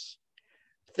lives,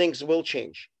 things will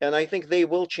change. And I think they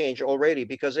will change already,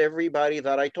 because everybody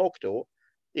that I talk to,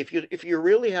 if you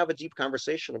really have a deep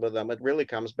conversation with them, it really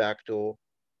comes back to,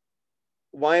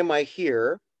 why am I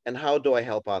here and how do I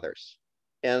help others?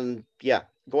 And yeah,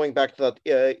 going back to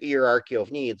that hierarchy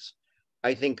of needs,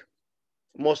 I think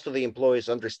most of the employees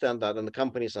understand that, and the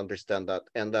companies understand that,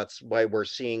 and that's why we're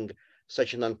seeing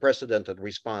such an unprecedented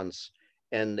response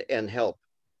and help,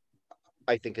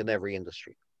 I think, in every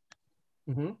industry.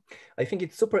 Mm-hmm. I think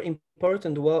it's super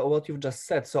important what you've just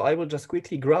said. So I will just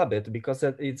quickly grab it, because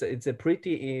it's a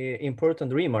pretty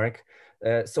important remark.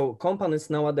 So companies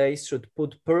nowadays should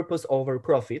put purpose over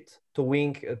profit to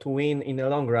win in the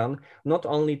long run, not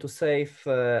only to save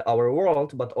our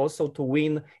world, but also to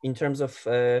win in terms of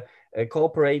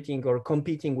cooperating or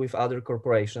competing with other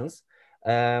corporations.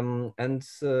 I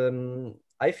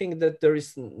think that there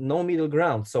is no middle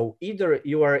ground. So either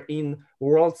you are in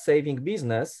world-saving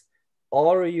business,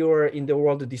 or you're in the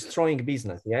world destroying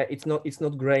business. Yeah, it's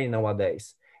not gray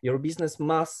nowadays. Your business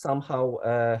must somehow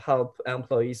help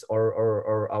employees or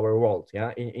our world.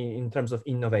 Yeah, in terms of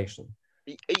innovation.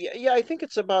 Yeah, I think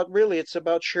it's about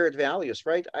shared values,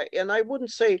 right? I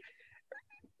wouldn't say,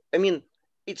 I mean,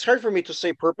 it's hard for me to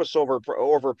say purpose over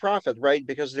profit, right?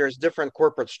 Because there's different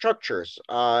corporate structures.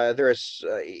 There's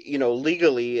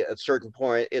legally at certain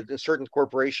point in certain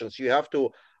corporations you have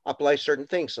to apply certain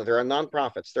things. So there are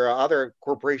nonprofits, there are other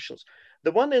corporations.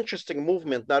 The one interesting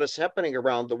movement that is happening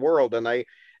around the world, and I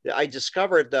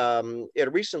discovered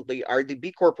it recently, are the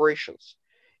B corporations.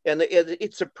 And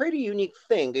it's a pretty unique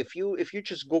thing. If you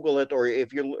just Google it, or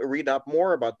if you read up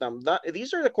more about them,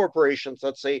 these are the corporations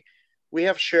that say, we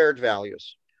have shared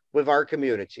values with our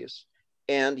communities.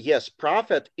 And yes,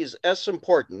 profit is as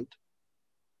important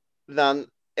than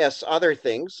as other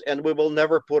things, and we will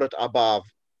never put it above,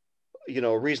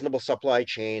 reasonable supply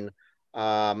chain,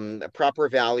 proper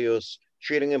values,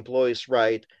 treating employees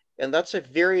right, And that's a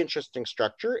very interesting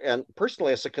structure. And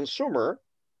personally, as a consumer,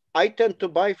 I tend to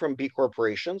buy from B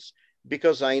corporations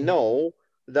because I know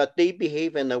that they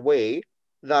behave in a way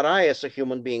that I, as a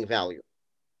human being, value.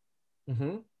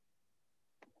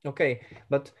 Okay,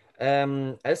 but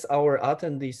as our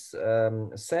attendees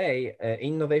say,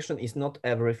 innovation is not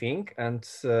everything. And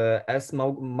as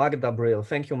Magda Brill,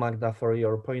 thank you, Magda, for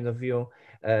your point of view,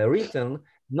 written,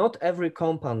 not every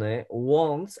company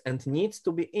wants and needs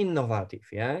to be innovative.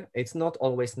 Yeah, it's not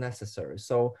always necessary.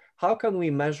 So how can we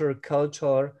measure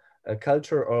culture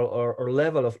or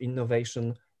level of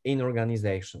innovation in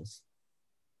organizations?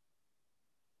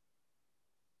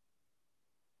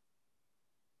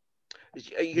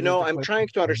 You know, I'm trying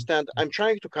to understand, I'm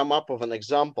trying to come up with an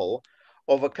example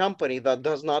of a company that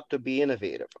does not to be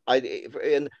innovative.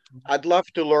 And I'd love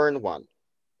to learn one,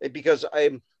 because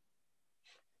I'm,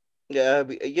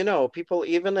 you know, people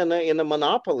even in a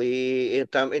monopoly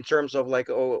in terms of like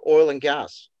oil and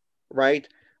gas, right?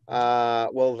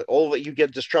 Well, all that you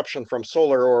get disruption from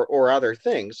solar or other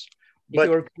things. If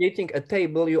you're creating a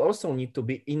table, you also need to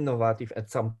be innovative at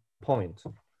some point.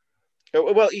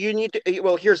 Well, you need to,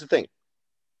 well, here's the thing.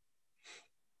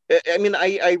 I mean,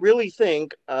 I really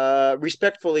think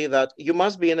respectfully that you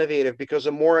must be innovative, because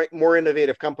a more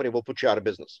innovative company will put you out of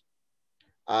business.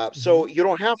 So you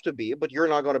don't have to be, but you're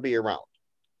not going to be around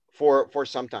for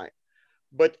some time.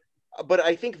 But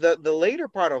I think that the later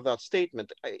part of that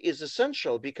statement is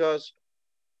essential, because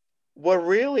what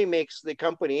really makes the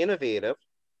company innovative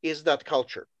is that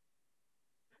culture.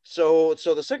 So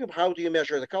the second, how do you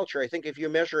measure the culture? I think if you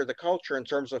measure the culture in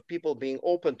terms of people being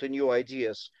open to new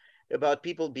ideas, about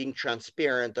people being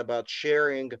transparent, about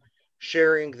sharing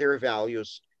their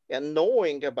values, and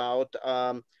knowing about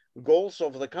goals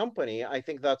of the company, I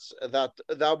think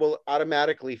that will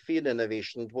automatically feed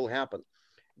innovation. It will happen,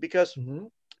 because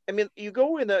I mean, you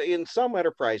go in some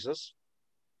enterprises,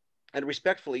 and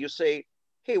respectfully, you say,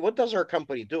 "Hey, what does our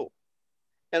company do?"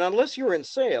 And unless you're in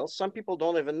sales, some people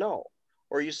don't even know.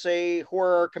 Or you say, who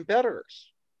are our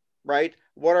competitors, right?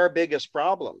 What are our biggest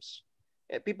problems?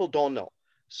 And people don't know.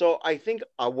 So I think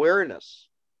awareness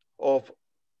of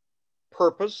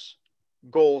purpose,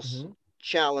 goals,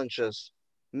 challenges,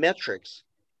 metrics,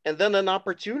 and then an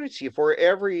opportunity for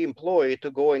every employee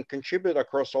to go and contribute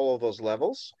across all of those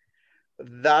levels.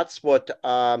 That's what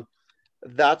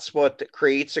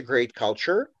creates a great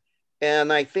culture.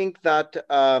 And I think that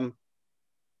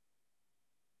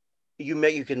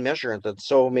you can measure it in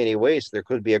so many ways. There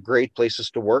could be a great places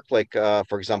to work, like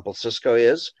for example, Cisco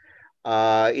is.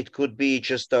 It could be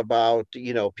just about,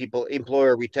 you know,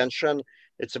 employer retention.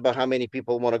 It's about how many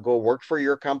people want to go work for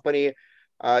your company.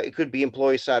 It could be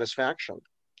employee satisfaction.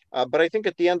 But I think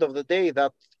at the end of the day,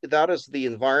 that is the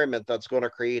environment that's going to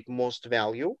create most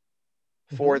value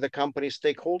for the company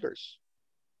stakeholders.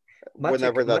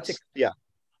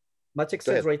 Maciek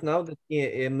says right now that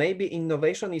maybe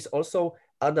innovation is also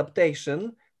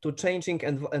adaptation to changing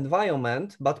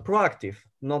environment, but proactive,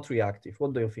 not reactive.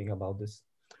 What do you think about this?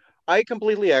 I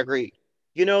completely agree.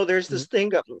 You know, there's this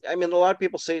thing. I mean, a lot of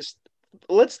people say,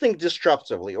 let's think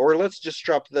disruptively, or let's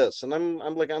disrupt this. And I'm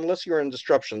like, unless you're in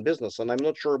disruption business, and I'm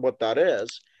not sure what that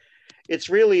is, it's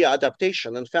really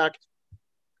adaptation. In fact,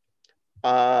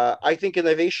 I think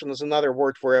innovation is another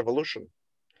word for evolution.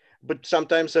 But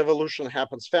sometimes evolution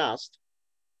happens fast,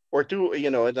 or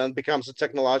you know, it then becomes a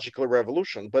technological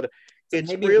revolution. But so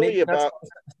it's maybe about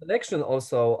selection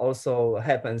also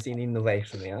happens in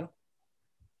innovation, yeah.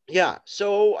 Yeah,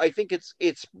 so I think it's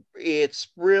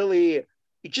really,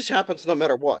 it just happens no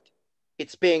matter what.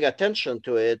 It's paying attention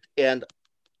to it, and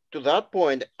to that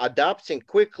point, adapting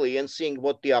quickly and seeing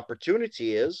what the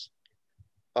opportunity is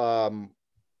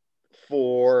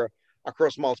for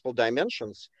across multiple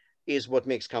dimensions is what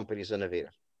makes companies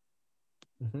innovative.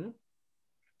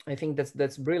 I think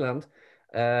that's brilliant.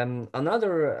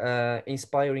 Another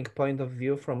inspiring point of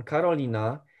view from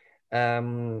Carolina.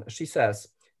 She says,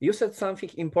 you said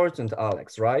something important,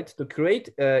 Alex, right? To create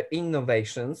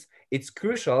innovations, it's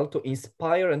crucial to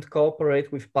inspire and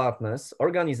cooperate with partners,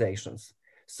 organizations.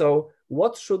 So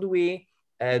what should we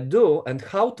do, and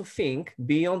how to think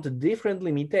beyond the different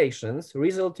limitations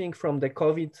resulting from the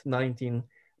COVID-19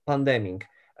 pandemic?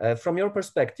 From your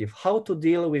perspective, how to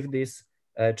deal with these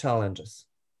challenges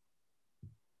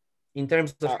in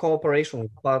terms of cooperation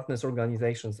with partners,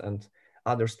 organizations, and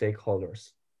other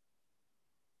stakeholders?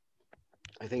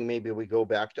 I think maybe we go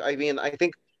back to, I mean, I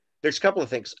think there's a couple of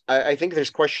things. I think there's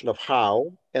question of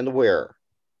how and where.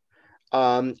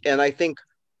 And I think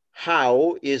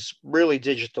how is really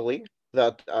digitally,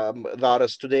 that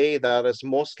is today, that is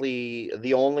mostly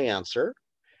the only answer.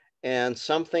 And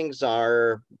some things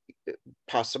are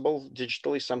possible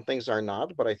digitally. Some things are not,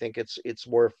 but I think it's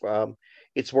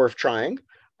worth trying.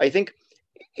 I think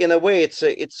in a way it's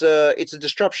a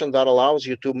disruption that allows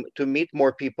you to meet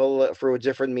more people through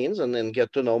different means and then get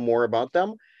to know more about them.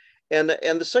 And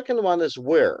the second one is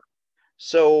where.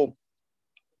 So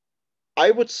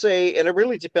I would say, and it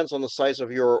really depends on the size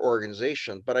of your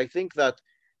organization, but I think that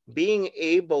being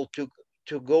able to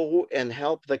go and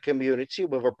help the community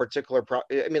with a particular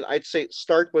I mean, I'd say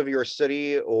start with your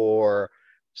city or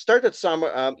start at some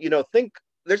think.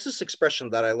 There's this expression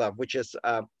that I love, which is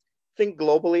think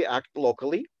globally, act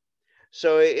locally. So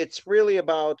it's really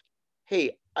about, hey,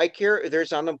 I care,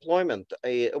 there's unemployment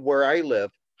where I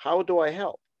live, how do I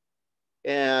help?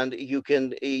 And you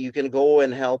can go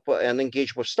and help and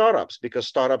engage with startups, because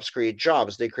startups create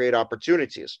jobs, they create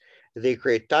opportunities, they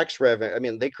create tax revenue. I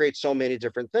mean, they create so many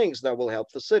different things that will help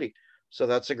the city. So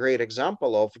that's a great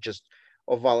example of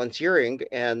volunteering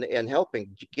and helping,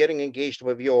 getting engaged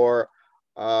with your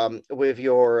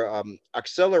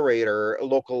accelerator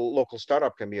local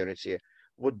startup community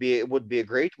would be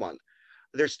a great one.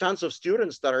 There's tons of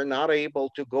students that are not able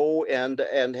to go and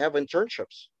have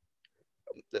internships.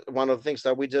 One of the things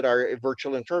that we did are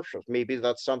virtual internships. Maybe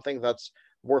that's something that's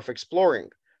worth exploring,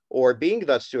 or being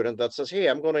that student that says, hey,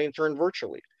 I'm going to intern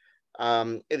virtually.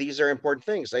 These are important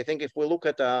things. I think if we look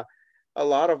at a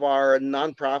lot of our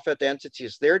nonprofit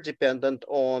entities, they're dependent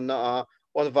on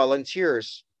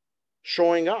volunteers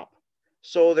showing up.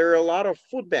 So there are a lot of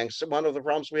food banks. One of the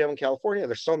problems we have in California,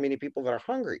 there's so many people that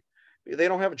are hungry. They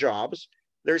don't have jobs.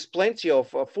 There's plenty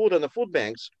of food in the food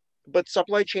banks, but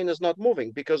supply chain is not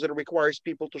moving because it requires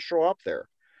people to show up there.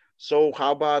 So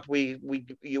how about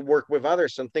you work with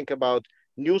others and think about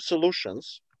new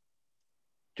solutions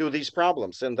to these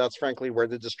problems? And that's frankly where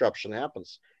the disruption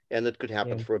happens. And it could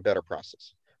happen through a better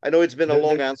process. I know it's been a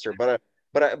long answer, but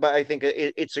I think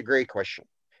it's a great question.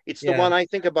 It's the one I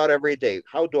think about every day.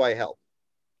 How do I help?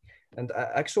 And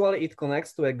actually, it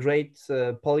connects to a great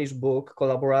Polish book,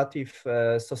 Collaborative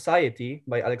Society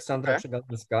by Aleksandra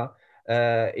Przegalińska.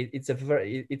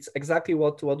 It's exactly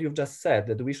what you've just said,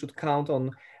 that we should count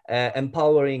on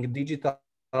empowering digital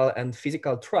and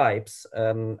physical tribes,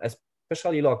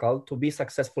 especially local, to be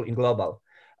successful in global.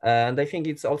 And I think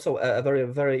it's also a very,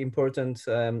 very important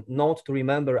note to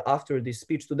remember after this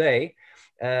speech today.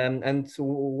 And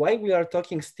while we are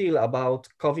talking still about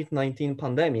COVID-19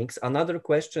 pandemics, another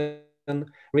question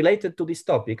related to this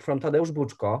topic from Tadeusz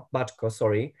Baczko,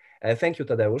 sorry. Thank you,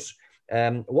 Tadeusz.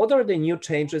 What are the new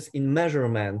changes in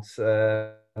measurement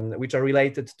which are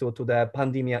related to the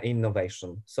pandemic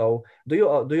innovation? So do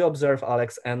you observe,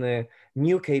 Alex, any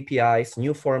new KPIs,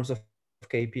 new forms of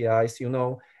KPIs,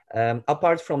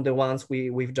 apart from the ones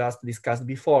we've just discussed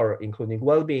before, including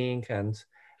well-being and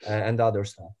other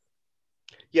stuff?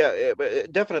 Yeah,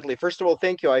 definitely. First of all,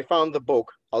 thank you. I found the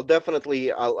book. I'll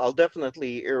definitely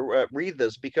read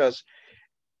this, because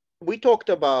we talked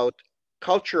about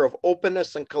culture of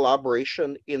openness and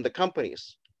collaboration in the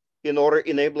companies in order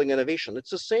enabling innovation.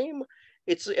 It's the same.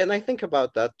 And I think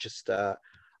about that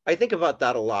I think about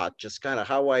that a lot, just kind of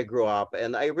how I grew up.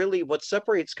 And what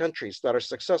separates countries that are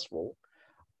successful,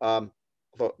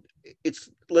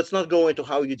 let's not go into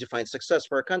how you define success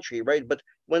for a country, right? But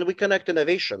when we connect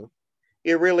innovation,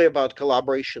 it's really about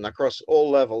collaboration across all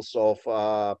levels of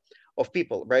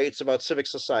people, right? It's about civic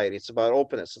society. It's about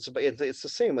openness. It's the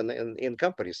same in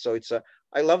companies. So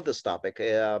I love this topic.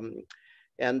 So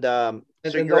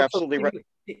you're absolutely right.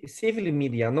 Civil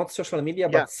media, not social media,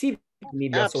 but civic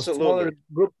media. Absolutely. So smaller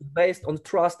group based on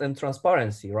trust and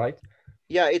transparency, right?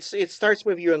 Yeah, it starts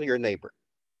with you and your neighbor,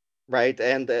 right?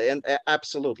 And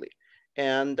absolutely.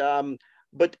 And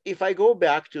but if I go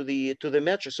back to the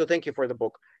metric, so thank you for the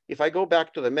book. If I go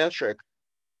back to the metric,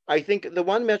 I think the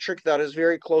one metric that is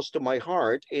very close to my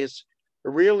heart is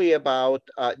really about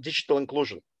digital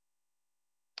inclusion.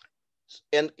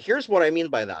 And here's what I mean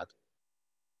by that.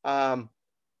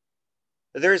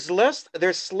 There's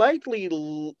slightly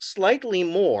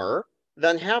more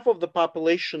than half of the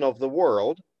population of the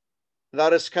world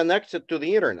that is connected to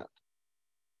the internet.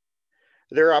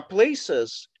 There are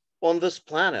places on this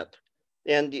planet,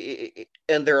 and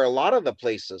there are a lot of the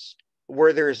places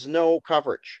where there's no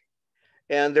coverage,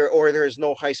 and there's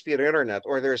no high-speed internet,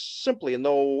 or there's simply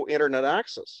no internet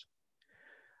access,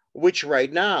 which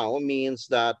right now means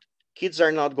that kids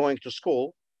are not going to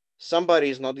school, somebody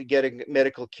is not getting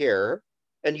medical care,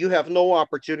 and you have no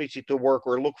opportunity to work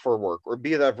or look for work or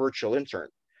be that virtual intern.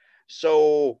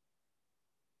 So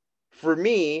for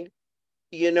me,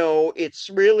 it's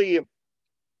really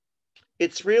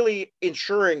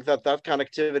ensuring that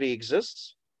connectivity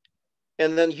exists,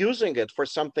 and then using it for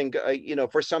something,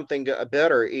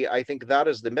 better. I think that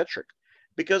is the metric.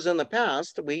 Because in the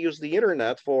past, we used the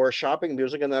internet for shopping,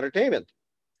 music, and entertainment.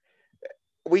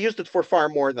 We used it for far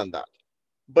more than that.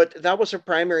 But that was a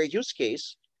primary use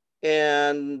case.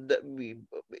 And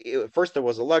first there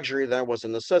was a luxury, then it was a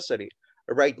necessity.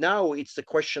 Right now, it's the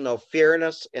question of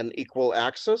fairness and equal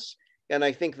access. And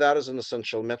I think that is an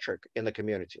essential metric in the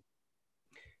community.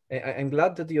 I'm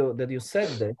glad that you said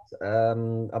that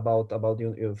about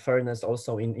your fairness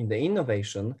also in the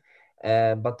innovation.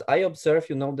 But I observe,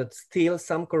 that still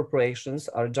some corporations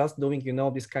are just doing,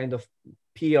 this kind of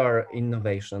PR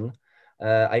innovation.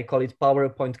 I call it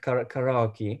PowerPoint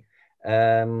karaoke.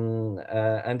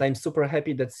 And I'm super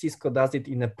happy that Cisco does it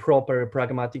in a proper,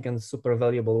 pragmatic, and super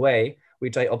valuable way,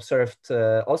 which I observed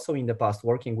also in the past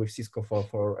working with Cisco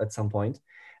for at some point.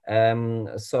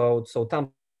 So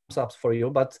thumbs ups for you.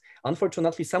 But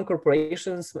unfortunately, some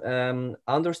corporations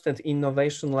understand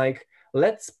innovation like,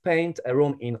 let's paint a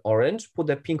room in orange, put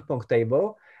a ping pong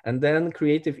table, and then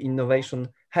creative innovation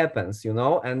happens,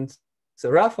 And so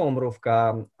Rafał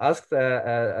Mrówka asked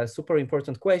a super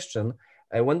important question.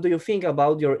 When do you think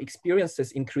about your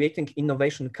experiences in creating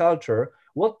innovation culture,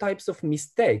 what types of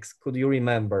mistakes could you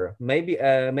remember? Maybe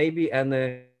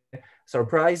an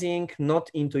surprising, not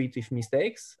intuitive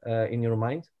mistakes in your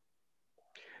mind?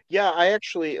 Yeah, I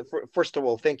actually, first of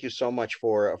all, thank you so much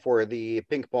for the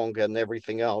ping pong and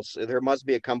everything else. There must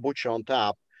be a kombucha on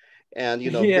top, and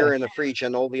beer in the fridge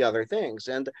and all the other things.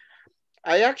 And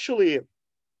I actually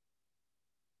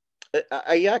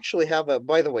have a.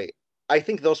 By the way, I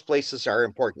think those places are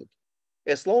important,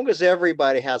 as long as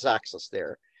everybody has access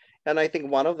there. And I think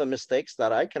one of the mistakes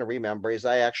that I can remember is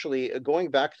I actually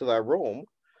going back to that room,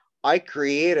 I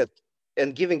created,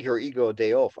 and giving your ego a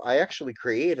day off, I actually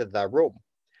created that room.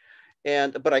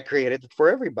 But I created it for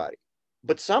everybody.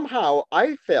 But somehow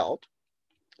I felt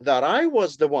that I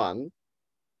was the one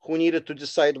who needed to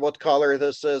decide what color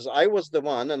this is. I was the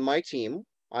one, and my team,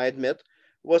 I admit,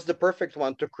 was the perfect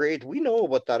one to create. We know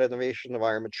what that innovation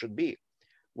environment should be.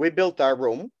 We built our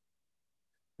room.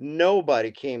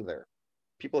 Nobody came there.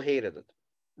 People hated it,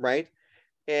 right?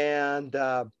 And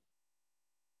that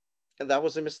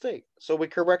was a mistake. So we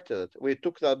corrected it. We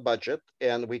took that budget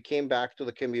and we came back to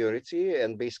the community,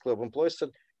 and basically employees said,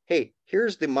 hey,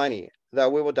 here's the money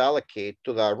that we would allocate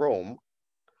to that room.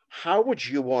 How would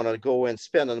you want to go and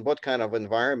spend, and what kind of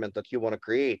environment that you want to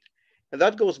create? And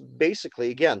that goes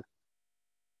basically, again,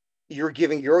 you're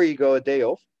giving your ego a day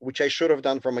off, which I should have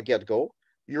done from a get-go.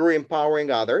 You're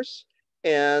empowering others,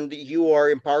 and you are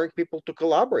empowering people to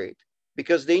collaborate,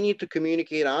 because they need to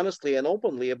communicate honestly and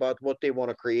openly about what they want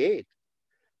to create.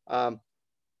 I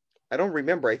don't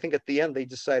remember. I think at the end they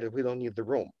decided we don't need the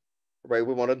room, right?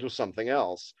 We want to do something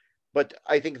else. But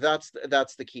I think that's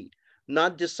the key.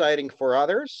 Not deciding for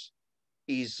others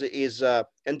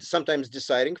and sometimes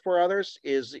deciding for others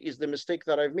is the mistake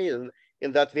that I've made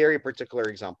in that very particular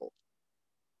example.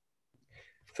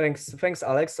 Thanks,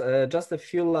 Alex. Just a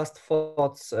few last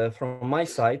thoughts from my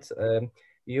side.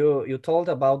 You told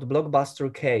about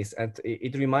Blockbuster case, and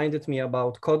it reminded me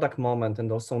about Kodak moment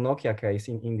and also Nokia case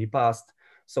in the past.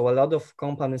 So a lot of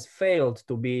companies failed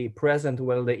to be present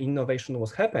while the innovation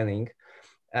was happening.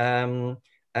 And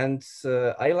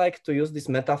I like to use this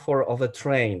metaphor of a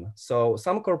train. So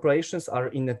some corporations are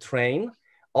in a train,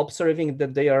 observing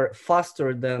that they are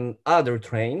faster than other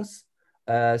trains.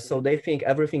 So they think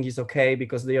everything is okay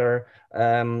because they are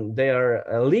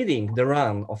leading the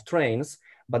run of trains,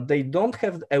 but they don't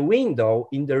have a window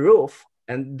in the roof,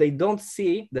 and they don't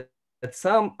see that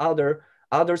some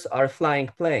others are flying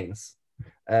planes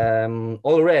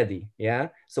already. Yeah,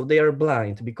 so they are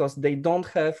blind because they don't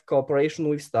have cooperation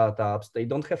with startups, they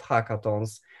don't have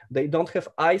hackathons, they don't have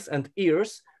eyes and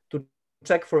ears to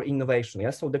check for innovation.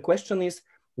 Yeah, so the question is,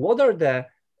 what are the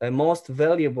most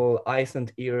valuable eyes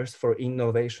and ears for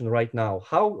innovation right now?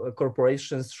 How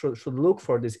corporations should look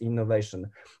for this innovation?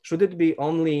 Should it be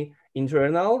only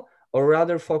internal, or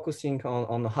rather focusing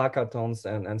on hackathons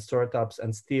and startups,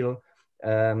 and still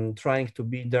trying to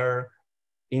be there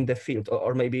in the field,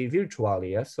 or maybe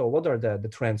virtually? Yeah? So what are the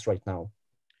trends right now?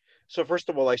 So first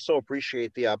of all, I so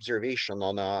appreciate the observation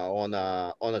on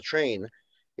a train.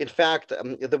 In fact,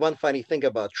 the one funny thing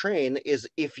about train is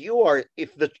if your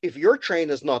train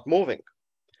is not moving,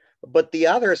 but the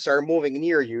others are moving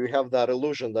near you, you have that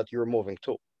illusion that you're moving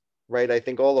too, right? I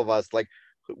think all of us, like,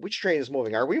 which train is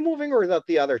moving? Are we moving, or that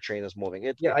the other train is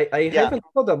moving? I haven't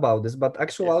thought about this, but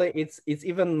actually it's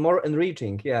even more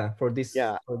enriching, for this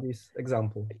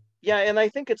example. Yeah, and I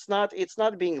think it's not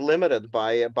being limited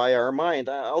by our mind.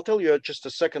 I'll tell you just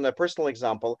a personal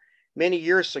example. Many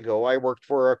years ago, I worked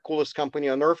for a coolest company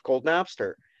on earth called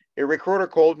Napster, A recruiter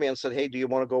called me and said, hey, do you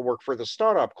want to go work for the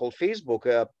startup called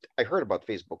Facebook? I heard about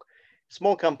Facebook.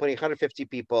 Small company, 150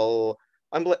 people.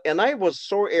 And I was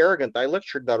so arrogant. I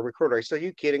lectured that recruiter. I said, are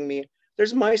you kidding me?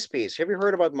 There's MySpace. Have you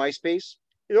heard about MySpace?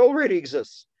 It already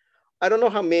exists. I don't know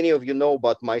how many of you know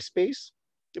about MySpace,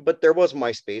 but there was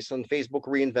MySpace, and Facebook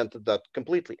reinvented that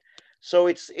completely. So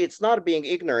it's not being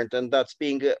ignorant, and that's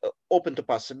being open to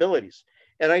possibilities.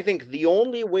 And I think the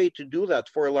only way to do that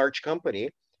for a large company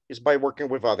is by working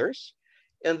with others.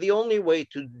 And the only way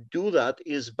to do that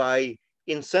is by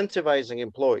incentivizing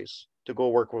employees to go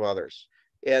work with others,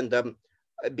 and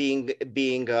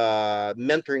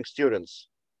mentoring students,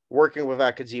 working with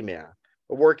academia,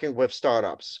 working with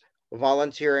startups,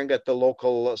 volunteering at the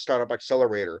local startup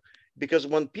accelerator. Because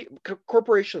when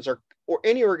corporations are, or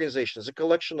any organization, is a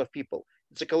collection of people,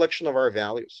 it's a collection of our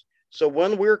values. So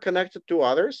when we're connected to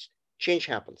others, change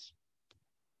happens.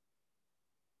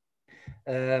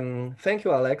 Thank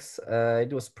you, Alex.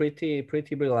 It was pretty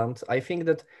brilliant. I think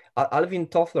that Alvin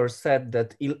Toffler said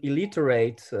that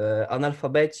illiterate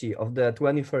analphabeti of the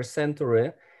 21st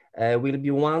century will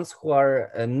be ones who are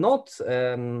not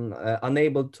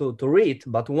unable to read,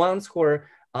 but ones who are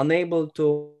unable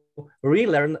to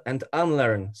relearn and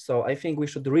unlearn. So I think we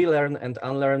should relearn and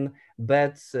unlearn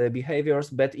bad behaviors,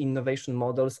 bad innovation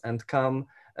models, and come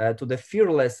to the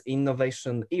fearless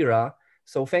innovation era.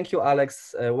 So thank you,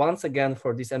 Alex, once again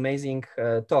for this amazing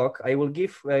talk. I will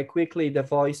give quickly the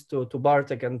voice to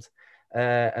Bartek and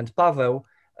Paweł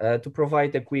to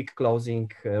provide a quick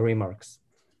closing remarks.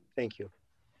 Thank you.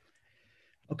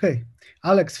 Okay,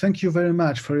 Alex, thank you very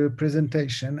much for your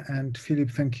presentation, and Philip,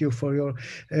 thank you for your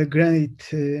great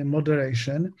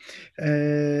moderation.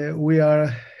 We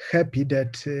are happy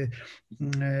that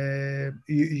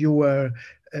you were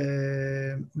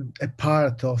a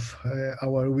part of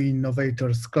our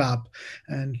WeInnovators Club,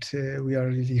 and we are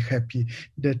really happy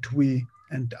that we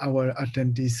and our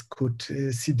attendees could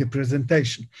see the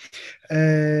presentation.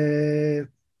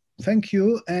 Thank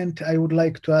you, and I would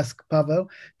like to ask Paweł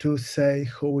to say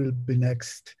who will be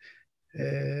next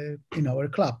in our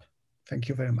club. Thank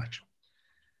you very much.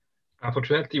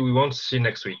 Unfortunately, we won't see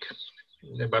next week,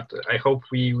 but I hope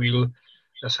we will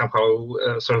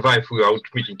somehow survive without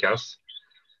meeting us.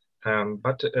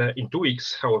 But in 2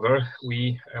 weeks, however,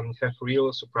 we have a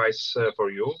real surprise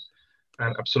for you.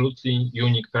 An absolutely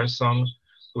unique person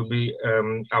will be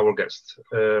our guest.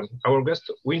 Our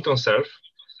guest, Winton Cerf,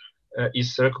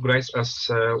 is recognized as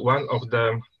one of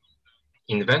the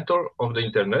inventor of the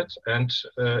internet, and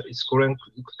is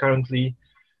currently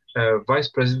vice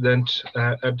president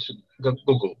at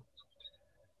Google.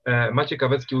 Maciej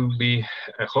Kawecki will be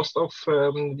a host of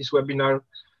this webinar,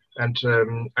 and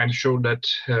I'm sure that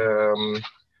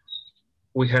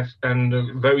we have a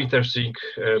very interesting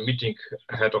meeting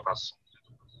ahead of us.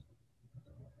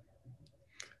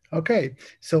 Okay,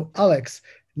 so Alex,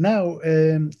 now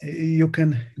you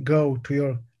can go to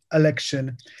your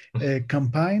election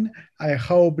campaign. I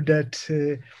hope that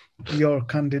your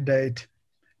candidate,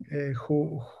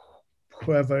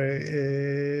 whoever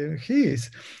he is,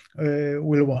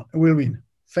 will win.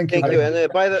 Thank you. Thank you.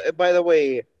 And by the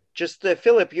way, just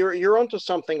Philip, you're onto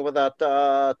something with that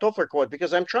Toffler quote,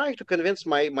 because I'm trying to convince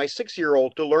my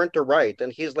 6-year-old to learn to write,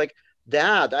 and he's like,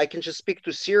 Dad, I can just speak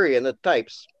to Siri and it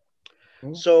types.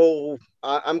 So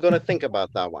I'm going to think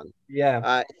about that one.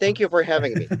 Yeah. Thank you for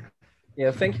having me.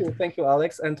 Yeah, thank you,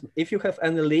 Alex. And if you have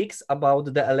any leaks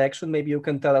about the election, maybe you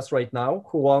can tell us right now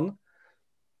who won.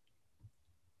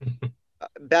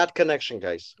 Bad connection,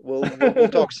 guys. We'll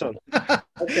talk soon.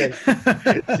 Okay.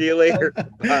 See you later.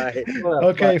 Bye.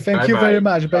 Okay, thank you very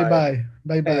much. Bye.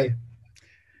 Hej.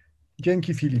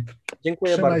 Dzięki, Filip.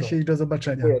 Dziękuję Trzymaj bardzo. się i do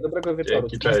zobaczenia. Dziękuję. Dobrego wieczoru.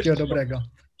 Dzięki, cześć. Wszystkiego dobrego.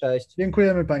 Cześć.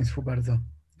 Dziękujemy Państwu bardzo.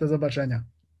 Do zobaczenia.